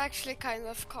 I'm actually kind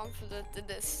of confident in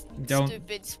this Don't-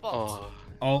 stupid spot.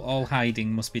 Oh. All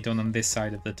hiding must be done on this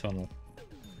side of the tunnel.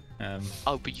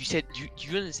 Oh, but you said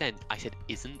you understand? I said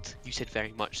isn't. You said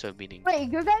very much so, meaning.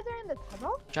 Wait, you guys are in the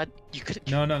tunnel? Chad, you could.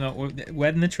 No.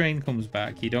 When the train comes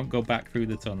back, you don't go back through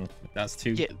the tunnel. That's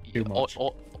too much.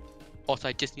 Also,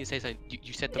 I just need to say something.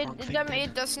 You said the wrong thing.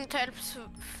 It doesn't help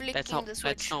flicking That's not. the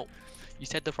switch. That's not. You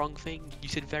said the wrong thing. You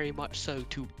said very much so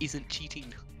to isn't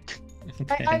cheating.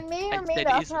 Okay. I may or I may said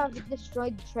not isn't. have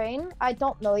destroyed the train. I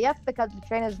don't know yet because the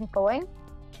train isn't going.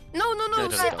 No,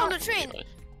 sit on the don't train. do it.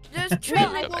 The train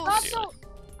No, I go back goes. to the also,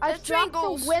 I The train slapped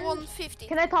goes the wind. 150.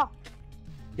 Can I talk?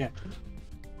 Yeah.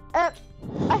 I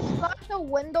slapped the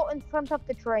window in front of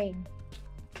the train.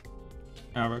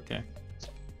 Oh, okay.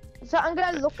 So I'm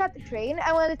gonna look at the train,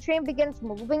 and when the train begins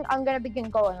moving, I'm gonna begin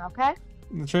going, okay?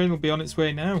 The train will be on its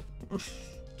way now.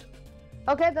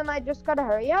 Okay, then I just gotta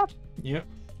hurry up. Yep.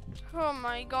 Oh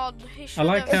my god, he should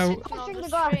like have how- sitting on Pushing the the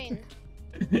glass. train.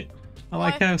 I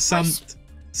like Why- how why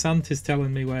Sant is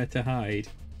telling me where to hide.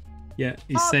 Yeah,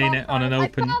 he's Oh, saying oh, it on an I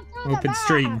open fell through the open map.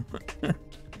 stream.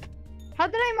 How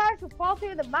did I manage to fall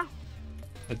through the map?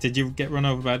 Did you get run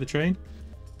over by the train?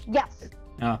 Yes.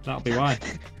 Ah, that'll be why.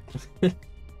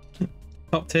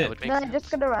 Top That tip. would make Then I sense.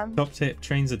 just gotta run. Top tip.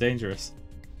 Trains are dangerous.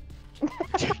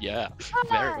 Yeah,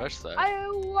 very much so. I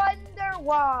wonder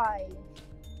why.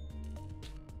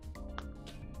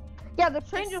 Yeah, the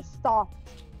train just stopped.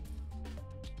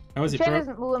 Oh, is The it train broke?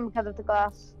 isn't moving because of the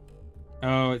glass.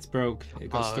 Oh, it's broke. It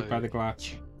got stuck by Oh. the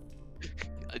glass.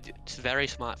 It's a very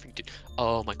smart thing to.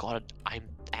 Oh my god, I'm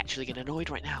actually getting annoyed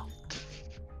right now.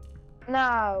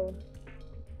 No.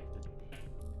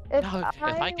 If No,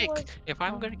 was- if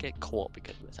I'm gonna get caught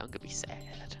because of this, I'm gonna be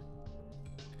sad.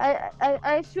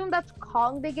 I assume that's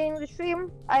Kong beginning the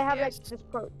stream. I have Yes. like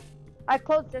Discord. I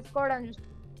closed Discord and just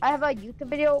I have a YouTube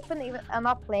video open. Even I'm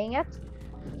not playing it.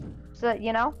 So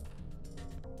you know.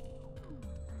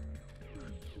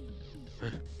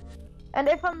 And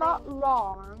if I'm not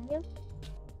wrong,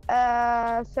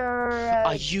 sir.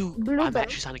 Are you? I'm Bluebell.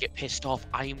 actually starting to get pissed off.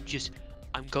 I'm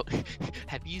go.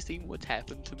 Have you seen what's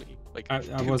happened to me? Like I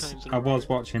two was times in a row?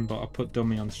 watching, but I put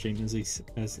dummy on stream as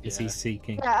he's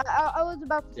seeking. Yeah, I was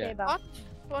about to say Yeah. that.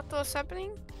 What was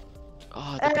happening?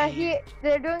 Oh, the pain.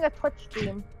 They're doing a Twitch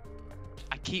stream.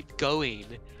 I keep going,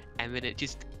 and then it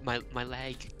just my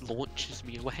leg launches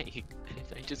me away.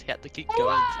 I just have to keep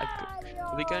going.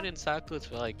 I've been going in circles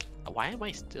for like. Why am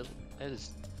I still?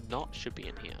 There's not should be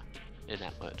in here, in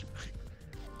that mode.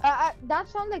 That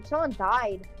sounds like someone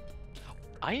died.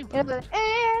 I am. You know,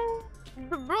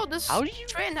 the, Bro, this How do you?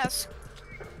 train has.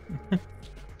 oh,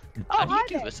 How do you hi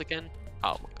do there. this again?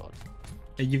 Oh my god.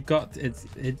 You've got it's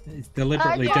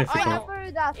deliberately I difficult.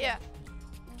 never that. Yeah.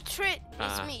 The train is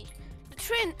Ah. me. The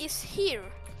train is here.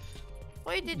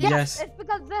 Why did Yes, Yes. it's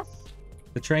because this.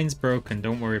 The train's broken.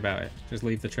 Don't worry about it. Just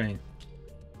leave the train.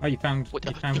 Oh, you found What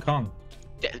you the- found Kong.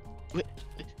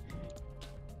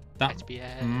 That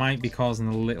XBS. might be causing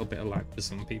a little bit of lag for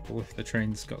some people if the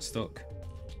train's got stuck.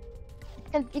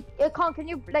 And Kong, can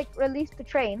you like release the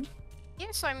train?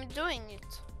 Yes, I'm doing it.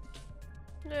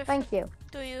 Do you, Thank you.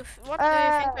 what do you think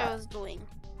I was doing?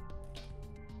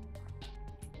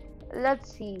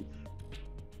 Let's see.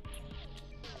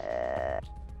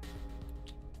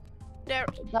 There.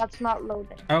 That's not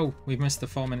loading. Oh, we've missed the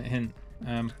 4-minute hint.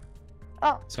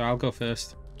 Oh. So I'll go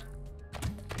first.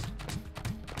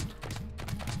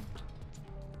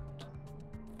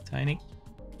 Tiny.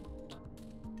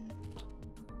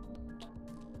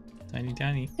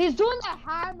 Tiny. He's doing the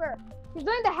hammer. He's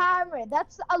doing the hammer.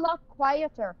 That's a lot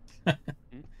quieter.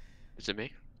 Is it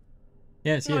me?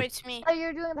 Yeah, it's No, you. it's me. Oh,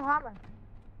 you're doing the hammer.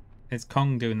 It's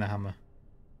Kong doing the hammer.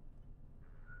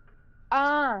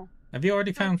 Ah, Have you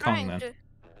already I'm found Kong trying then? to-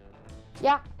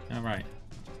 yeah. Alright.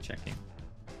 Checking.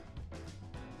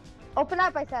 Open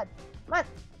up, I said. Come on.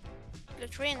 The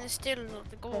train is still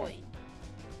not going.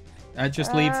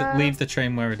 Just leave the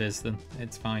train where it is then.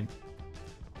 It's fine.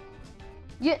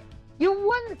 You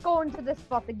wouldn't go into this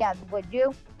spot again, would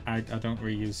you? I don't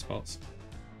reuse spots.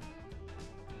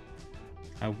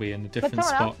 I'll be in a different someone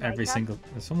spot else might, every huh? single.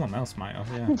 Someone else might have,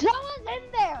 yeah. Someone's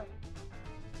in there.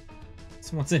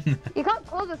 Someone's in there. You can't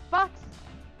close the spot.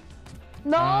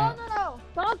 No.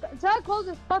 Someone close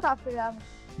the spot after them.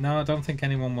 No, I don't think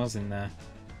anyone was in there.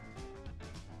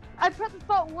 I pressed the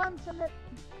spot once and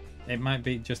It might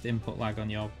be just input lag on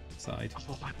your side.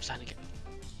 Oh, I'm starting to get.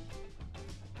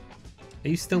 Are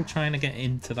you still trying to get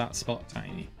into that spot,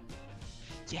 Tiny?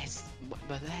 Yes,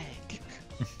 my leg.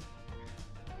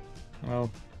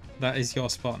 Well, that is your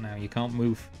spot now. You can't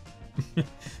move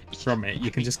from it.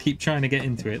 You can just keep trying to get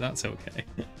into it. That's okay.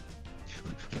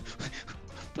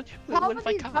 But some what of if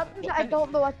I these can't? buttons What I then?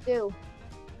 don't know what to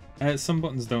do. Some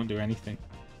buttons don't do anything.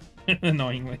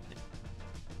 Annoyingly.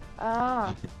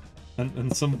 Ah.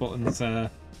 And some buttons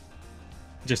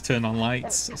just turn on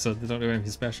lights, so they don't do anything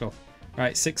special.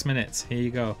 Right, 6 minutes. Here you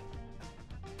go.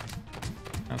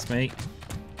 That's me.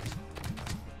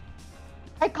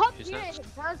 I can't Who's hear next? it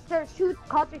because they're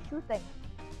constantly shooting.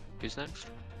 Who's next?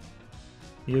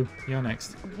 You're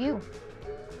next. You.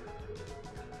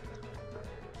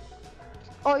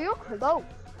 Oh, you're close.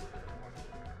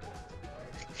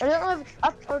 I don't know if it's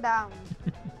up or down.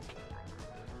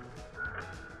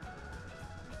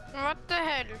 What the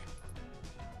hell?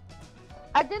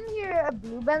 I didn't hear a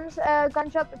Bluebell's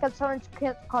gunshot because someone's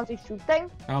constantly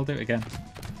shooting. I'll do it again.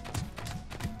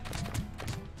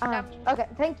 Okay,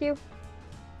 thank you.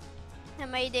 I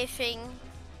made a thing.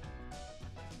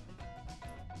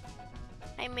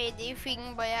 I made a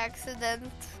thing by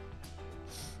accident.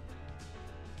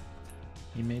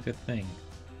 You made a thing.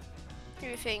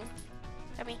 You thing.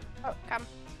 Come here. Oh. Come.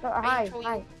 Hi, show you.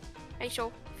 hi. I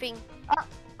show thing.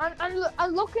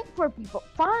 I'm looking for people.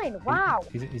 Fine. Wow.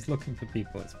 He's looking for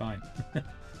people. It's fine.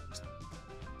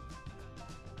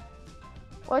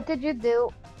 What did you do?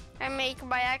 I make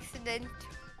by accident.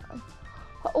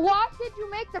 What did you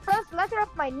make the first letter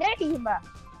of my name?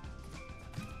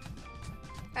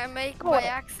 I make Go by away.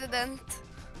 accident.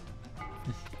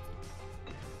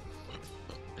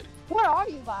 Where are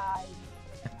you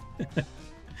guys?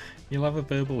 You'll have a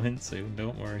verbal hint soon.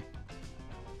 Don't worry.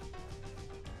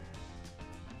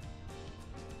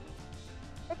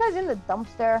 That guy's in the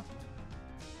dumpster.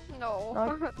 No.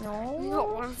 No, No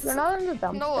one's. you're not in the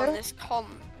dumpster. No one is calm.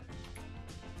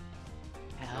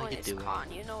 hell Oh, are you it's doing?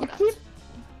 Khan, you know You that. keep.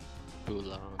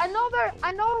 Blebulon.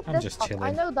 I know I'm this just spot. chilling.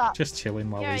 I know that. Just chilling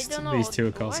while Yeah, I these don't these know two are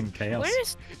what- causing chaos. Where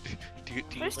is Do you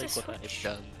Where's like the what I've switch?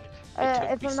 done? It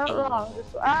took If me I'm not so wrong. long.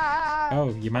 Just,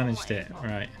 Oh, you managed my it. God.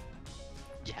 Right.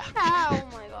 Yeah. Oh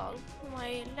my god,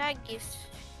 my leg is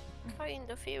kind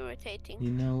of irritating. You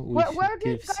know, we where should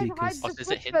did you give guys hide seekers... Oh, the there's a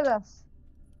switch for this?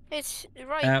 It's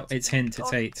right. Oh, it's hint. It's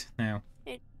on- 8 now.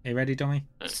 It- Are you ready, Dommy?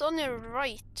 It's on your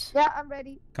right, Yeah, I'm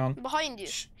ready. Con. behind you.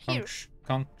 Shh. Here. Con. Shh.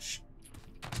 Con. Shh.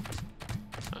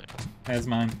 Alright. There's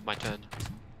mine. My turn.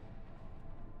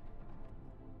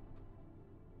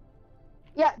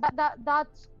 Yeah, that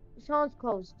sounds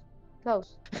closed.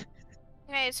 Close.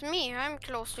 Hey, it's me. I'm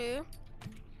close to you.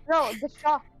 No, the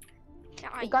shot, Yeah,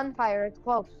 the gunfire, it's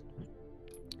close.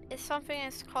 It's something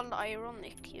that's called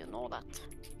ironic. You know that.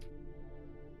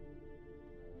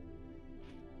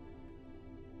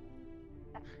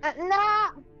 Nah.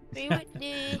 Be with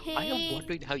the I am heat.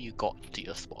 wondering how you got to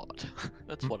your spot.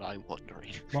 That's what I'm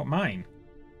wondering. What, mine?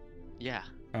 Yeah.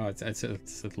 Oh, it's a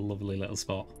lovely little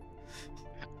spot.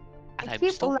 And I I'm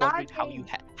keep still wondering how lagging.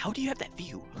 how do you have that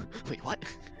view? Wait, what?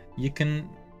 You can...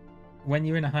 When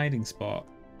you're in a hiding spot,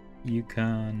 you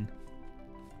can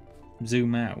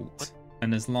zoom out. What?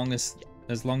 And as long as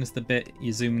the bit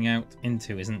you're zooming out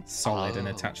into isn't solid and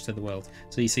Oh. attached to the world.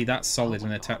 So you see that's solid Oh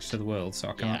and my attached God. to the world, so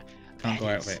I Yeah. can't go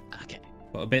that out of is- it. Okay.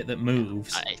 But a bit that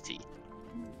moves... I see.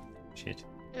 Shit.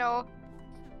 Hello.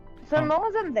 So Oh, no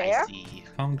one's in there. I see.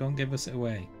 Kong, don't give us it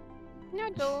away. No,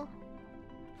 no.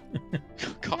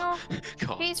 God. No.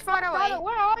 God. He's far Got it. away.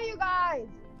 Where are you guys?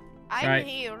 I'm Right.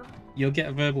 here. You'll get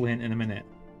a verbal hint in a minute.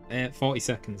 40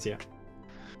 seconds, yeah.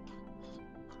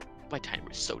 My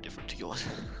timer is so different to yours.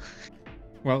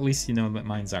 Well, at least you know that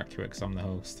mine's accurate because I'm the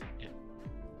host. Yeah.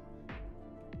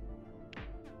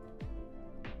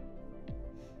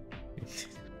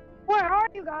 Where are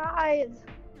you guys?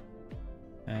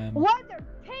 Why is there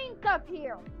paint up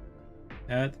here?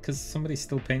 Because somebody's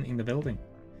still painting the building.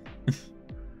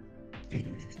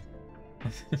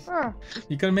 Huh.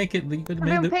 You gotta make it. You gotta I've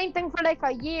make been the. painting for like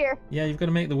a year. Yeah, you've got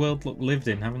to make the world look lived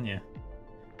in, haven't you?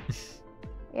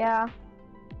 Yeah.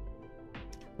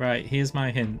 Right. Here's my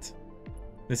hint.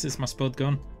 This is my spud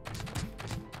gun.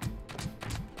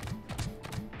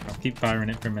 I'll keep firing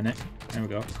it for a minute. There we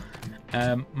go.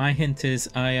 My hint is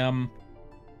I am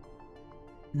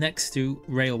next to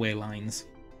railway lines.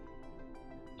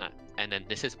 And then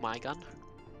this is my gun.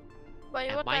 By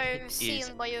And what my I've hint seen is-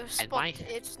 by your my spot, hint-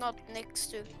 it's not next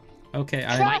to. Okay,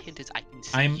 And my I. hint is I can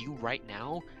see I'm- you right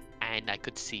now, and I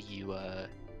could see you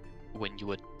when you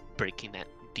were breaking that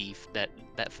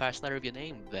that first letter of your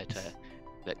name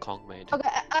that Kong made. Okay,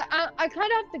 I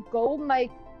kind of have to go. My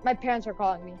parents are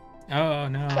calling me. Oh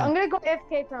no. So I'm gonna go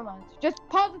AFK for a moment. Just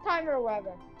pause the timer or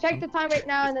whatever. Check the time right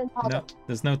now and then pause No, it.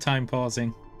 there's no time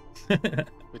pausing.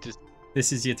 Which is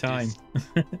This is your time.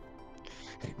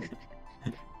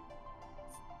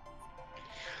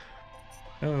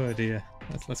 Oh dear.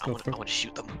 Let's I go want for to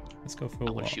shoot them. let's go for I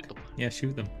a want walk. to shoot them. Yeah,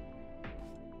 shoot them.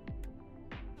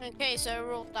 Okay, so I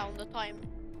wrote down the time.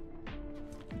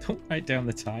 Don't write down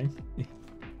the time.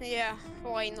 Yeah,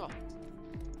 why not?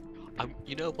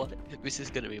 You know what? This is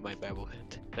gonna be my barrel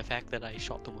hint. The fact that I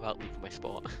shot them without leaving my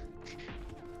spot.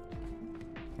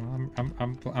 Well,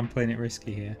 I'm playing it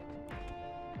risky here.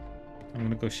 I'm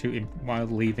gonna go shoot him while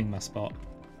leaving my spot.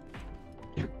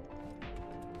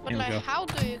 But Here we like, go. how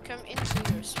do you come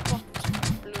into your spot,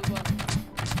 Blebulon?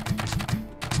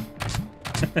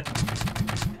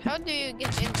 How do you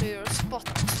get into your spot?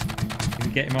 Can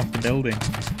you get him off the building?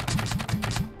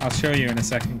 I'll show you in a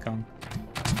second, Con.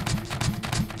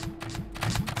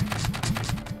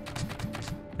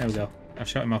 There we go. I've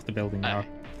shot him off the building now.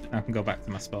 I can go back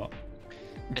to my spot.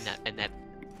 and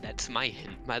that's my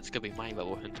hint. That's gonna be my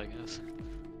barrel hint, I guess.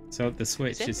 So the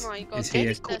switch it? is, Oh my God, is that here.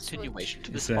 is- That's Continuation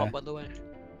to the It's spot, there. by the way.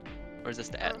 Or is this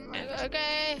the end?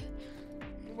 Okay.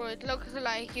 Well, it looks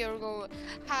like you're going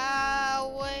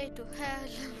highway to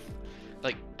hell.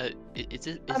 Like, is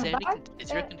there I'm any? back. Is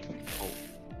there? Oh,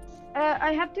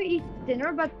 I have to eat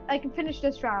dinner, but I can finish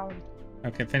this round.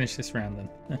 Okay, finish this round then.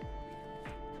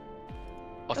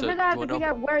 also, I'm do gonna have you to want figure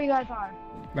out where you guys are.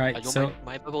 Right, so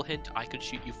my bubble hint? I could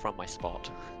shoot you from my spot.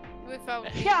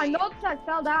 Without. Yeah, I noticed I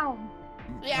fell down.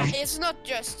 Yeah, it's not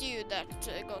just you that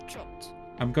got shot.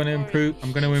 I'm going to Or improve.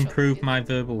 I'm going to he shot improve you. my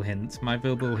verbal hint. My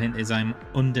verbal hint is I'm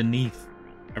underneath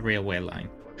a railway line.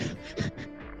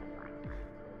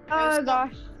 Oh it's not-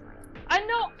 gosh. I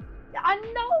know.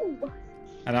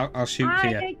 And I'll shoot for I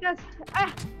you. take this.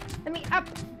 Let me up.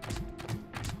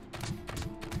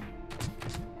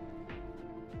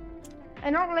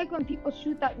 I don't like when people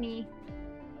shoot at me.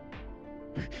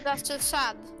 That's just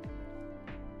sad.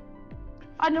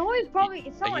 I know he's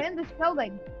probably somewhere in this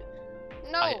building.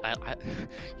 No.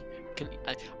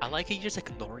 I like how you're just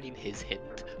ignoring his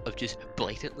hint of just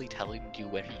blatantly telling you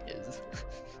where he is.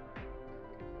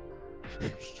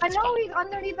 I It's know fine. he's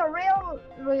underneath the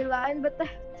railway line, but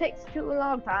that takes too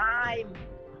long time.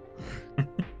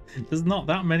 There's not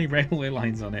that many railway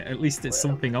lines on it. At least it's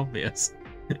something obvious.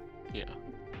 Yeah.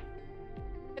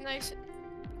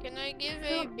 Can I give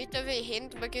a bit of a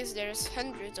hint, because there's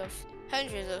hundreds of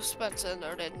spots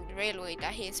under the railway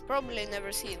that he's probably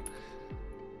never seen.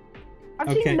 I've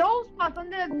Okay. seen no spots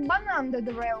under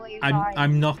the railway line.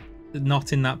 I'm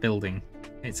not in that building.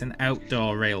 It's an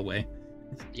outdoor railway.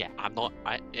 Yeah, I'm not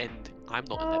in that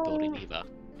building either.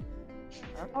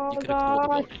 Oh You can ignore the gosh.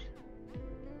 building.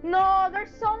 No,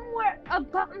 there's a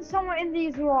button somewhere in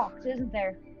these rocks, isn't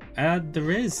there?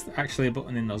 There is actually a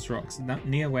button in those rocks, not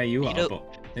near where you are, know,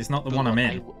 but it's not the one I'm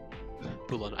in.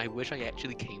 Blebulon, I wish I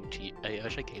actually came to you. I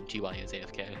wish I came to you while I was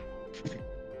AFK.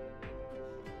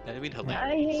 That'd been hilarious.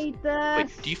 I hate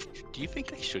this. Wait, do you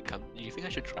think I should come? Do you think I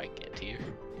should try and get to you?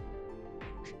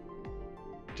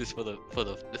 Just for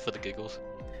the giggles.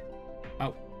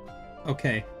 Oh,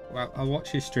 okay. Well, I'll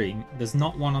watch your stream. There's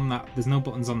not one on that. There's no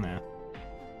buttons on there.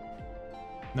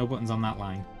 No buttons on that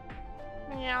line.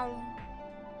 Meow.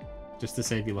 Just to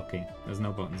save you looking. There's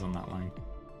no buttons on that line.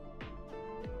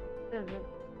 Is it?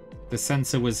 The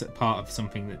sensor was part of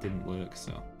something that didn't work,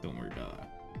 so don't worry about that.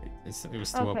 It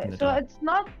was to open the so door.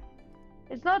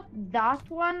 it's not that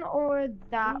one or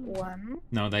that one.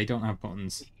 No, they don't have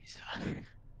buttons. But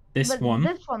This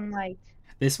one might.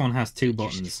 This one has 2 You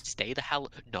buttons. stay the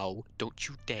hell. No, don't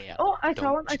you dare. Oh, I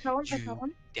saw one. Don't I saw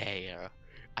one. Dare.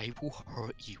 I will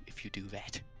hurt you if you do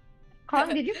that.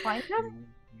 Colin, did you find them?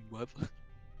 You mother-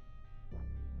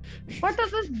 What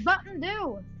does this button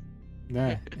do?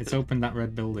 There, it's opened that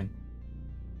red building.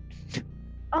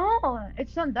 Oh,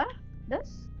 it's on this?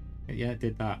 Yeah, it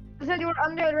did that. You said you were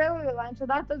under the railway line, so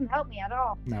that doesn't help me at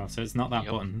all. No, so it's not that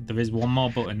Yep. button. There is one more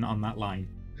button on that line.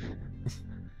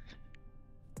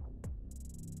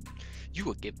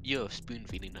 You're spoon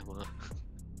feeding him, huh?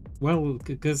 Well,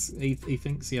 because he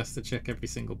thinks he has to check every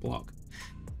single block.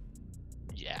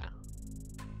 Yeah.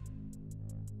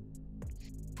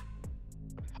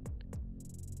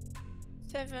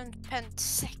 Seven pence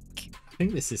sec. I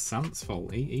think this is Sant's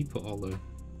fault. He put all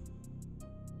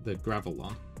the gravel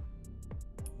on.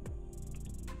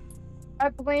 I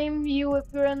blame you if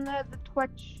you're in the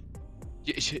Twitch.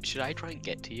 Should I try and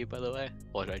get to you, by the way,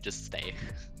 or should I just stay?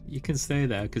 You can stay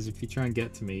there, because if you try and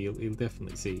get to me, he'll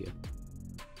definitely see you.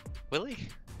 Will he?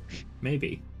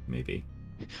 Maybe.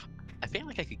 I feel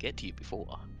like I could get to you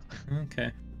before,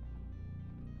 Okay.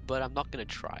 but I'm not gonna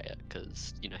try it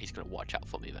because he's gonna watch out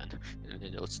for me then, and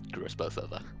then it'll screw us both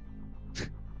over.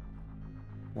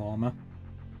 Warmer.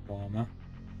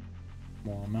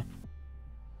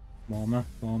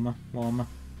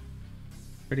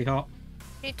 Pretty hot.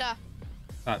 Cheetah.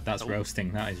 That's Oh.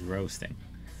 roasting. That is roasting.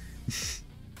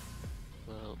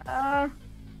 Well,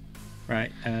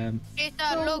 Right.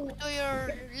 Cheetah, look to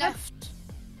your left.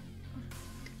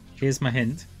 Here's my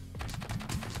hint.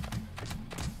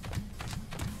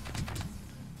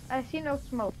 I see no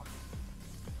smoke.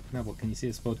 No, but can you see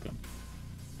a spud gun?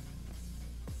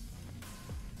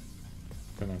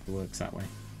 Don't know if it works that way.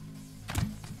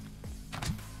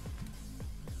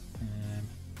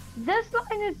 This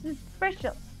line is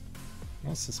suspicious.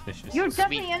 What's suspicious? You're I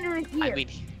definitely mean- under here. I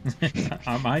mean,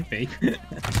 I might be.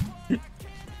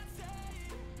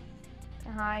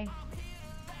 Hi.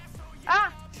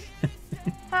 Ah!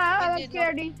 Ah, that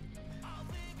scared me.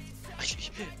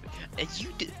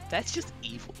 and that's just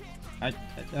evil.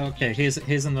 Okay,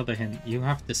 here's another hint. You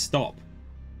have to stop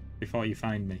before you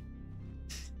find me.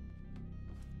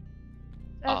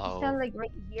 That Oh. sound like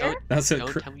right here. Don't- That's a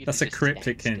Don't tell me you that's can a just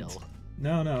cryptic stand hint. still.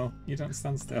 No, you don't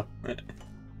stand still.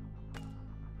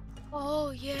 Oh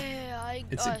yeah,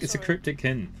 It's a sorry. cryptic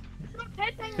hint. Stop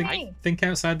hitting me. Think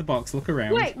outside the box. Look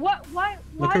around. Wait, what? Why?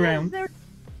 Look why around. Is there...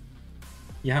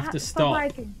 You have to Stop stop.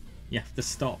 liking. You have to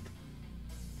stop.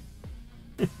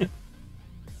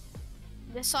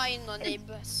 The sign on a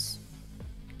bus.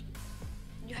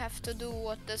 You have to do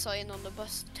what the sign on the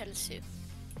bus tells you.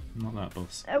 Not that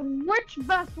bus. Which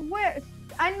bus? Where?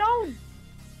 I know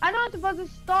the bus is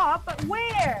stop, but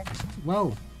where?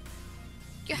 Well,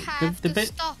 You have the to bit-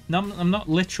 stop. no, I'm not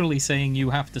literally saying you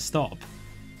have to stop.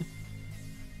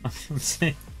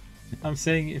 I'm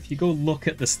saying if you go look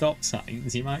at the stop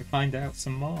signs, you might find out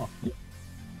some more.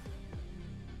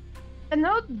 I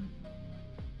know.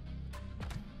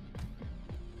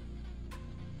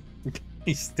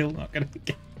 He's still not gonna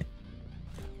get.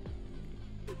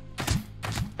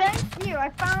 Thank you. I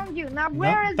found you. Now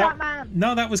where is that man?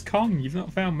 No, that was Kong. You've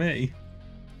not found me.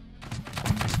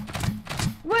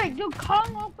 Wait, do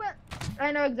Kong open?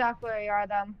 I know exactly where you are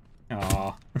then.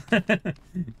 Aw.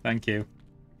 Thank you.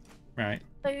 Right.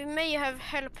 So you may have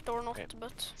helped or not, Okay.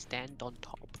 but Stand on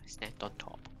top. Stand on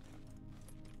top.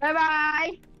 Bye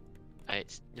bye.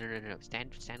 No.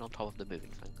 Stand on top of the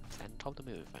moving thing. Stand on top of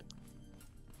the moving thing.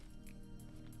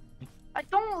 I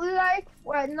don't like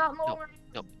not No.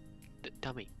 knowing.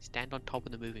 Dummy, stand on top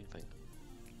of the moving thing.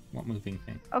 What moving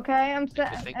thing? Okay, I'm The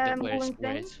thing that moving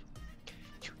where things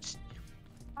it's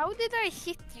how did I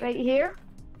hit you? right here.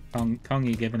 Kong,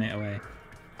 you giving it away.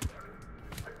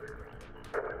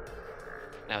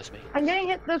 That was me. I'm getting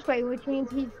hit this way, which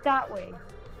means he's that way.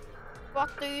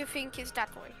 What do you think is that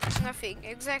way? Nothing,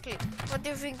 exactly. What do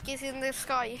you think is in the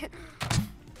sky?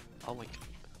 Oh my god.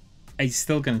 It's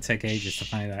still gonna take ages to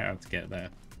find out how to get there.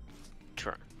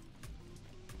 True.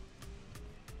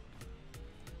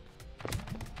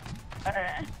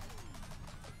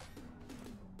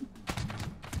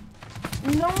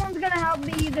 No one's gonna help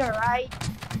me either, right?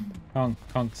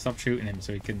 Kong, stop shooting him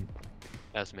so he can...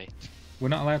 That was me. We're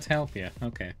not allowed to help you?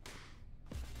 Okay.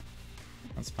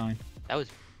 That's fine. That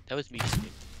was me shooting.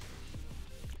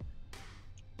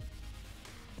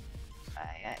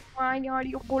 Why are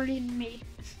you bullying me?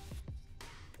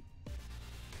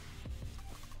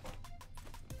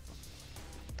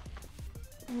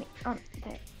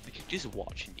 There. Just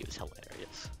watching you is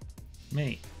hilarious.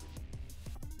 Me?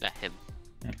 Him.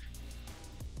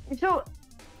 So,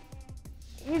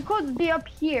 he could be up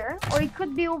here, or he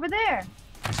could be over there.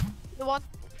 What?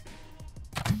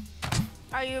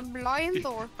 Are you blind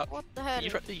or what the hell? You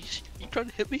trying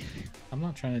to hit me? I'm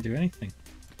not trying to do anything.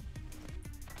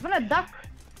 I'm gonna duck.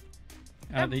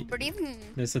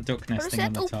 There's a duck Har du nesting on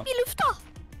sett the upp top. I lufta?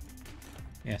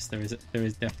 Yes, there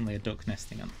is definitely a duck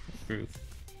nesting on the roof.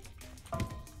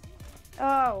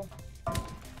 Oh,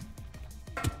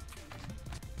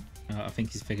 Oh, I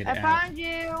think he's figured I it out. found you.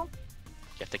 You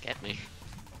have to get me.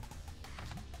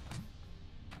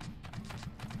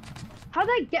 How did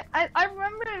I get? I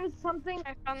remember it was something.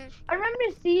 I found I remember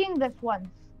seeing this once,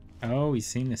 Oh, he's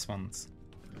seen this once.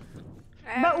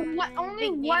 but only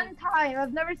big one time.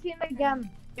 I've never seen it again.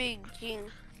 Big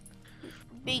in.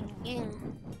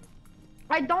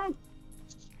 I don't.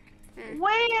 Mm.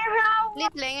 Where? How?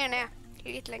 Lite längre ner.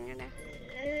 Lite längre ner.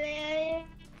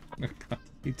 Oh god,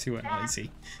 you two are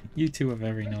noisy. You two are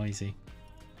very noisy.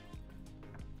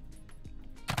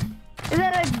 Is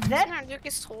it like this? Sånn du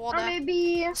ikke så Or det.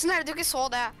 maybe. Sånn du ikke så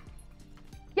det.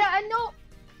 Yeah, I know.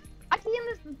 I've seen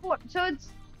this before. So it's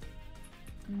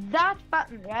that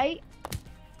button, right?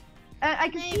 I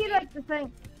can see Maybe. like the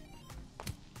thing.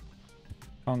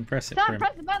 Kong, press it Can't for him.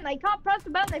 press the button. I can't press the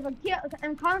button if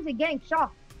I'm constantly getting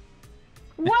shot.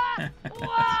 What?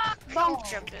 What? Don't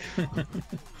jump in.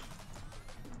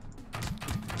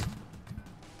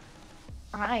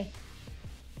 Hi.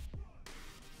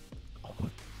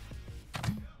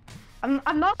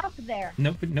 I'm not up there.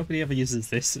 Nobody ever uses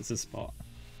this as a spot.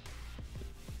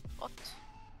 What?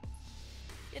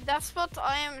 Yeah, that's what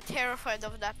I am terrified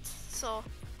of that. So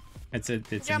It's an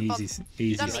Jump up. easy Do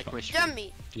you Jump like spot. my stream? jump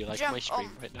me. Do you like Jump my stream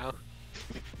on. right now?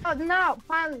 Oh no!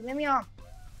 Finally, let me on.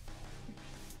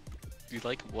 Do you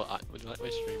like would you like my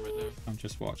stream right now? I'm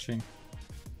just watching.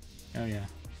 Oh yeah,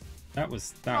 that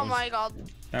was Oh my god.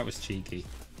 that was cheeky.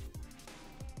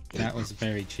 That was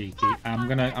very cheeky. I'm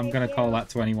gonna call that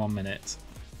 21 minutes.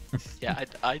 Yeah,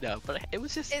 I know, but it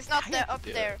was just. It's not I there had to up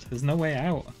do there. it. There's no way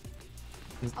out.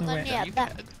 There's no Ja, way. den är You där.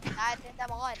 can. Det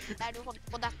var där du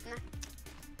holdt på dette.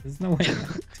 There's no way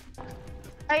out.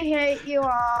 I hate you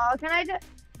all. Can I just?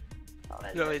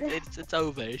 No, it's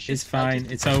over. It's It's just, fine.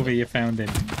 It's over. You found him.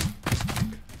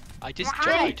 I just I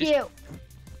jumped. hate you.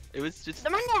 It was just. De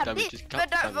er Dummy, nedi. just come. Men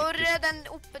da Dummy, var just, den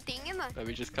oppe tingen der.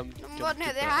 dummy, just come. De jump var to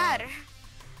nedi the, her.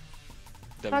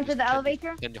 dummy, Come to just the jump-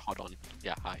 elevator. Then you hold on.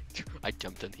 Yeah, hi. I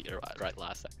jumped in here right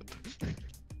last second.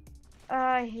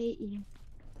 I hate you.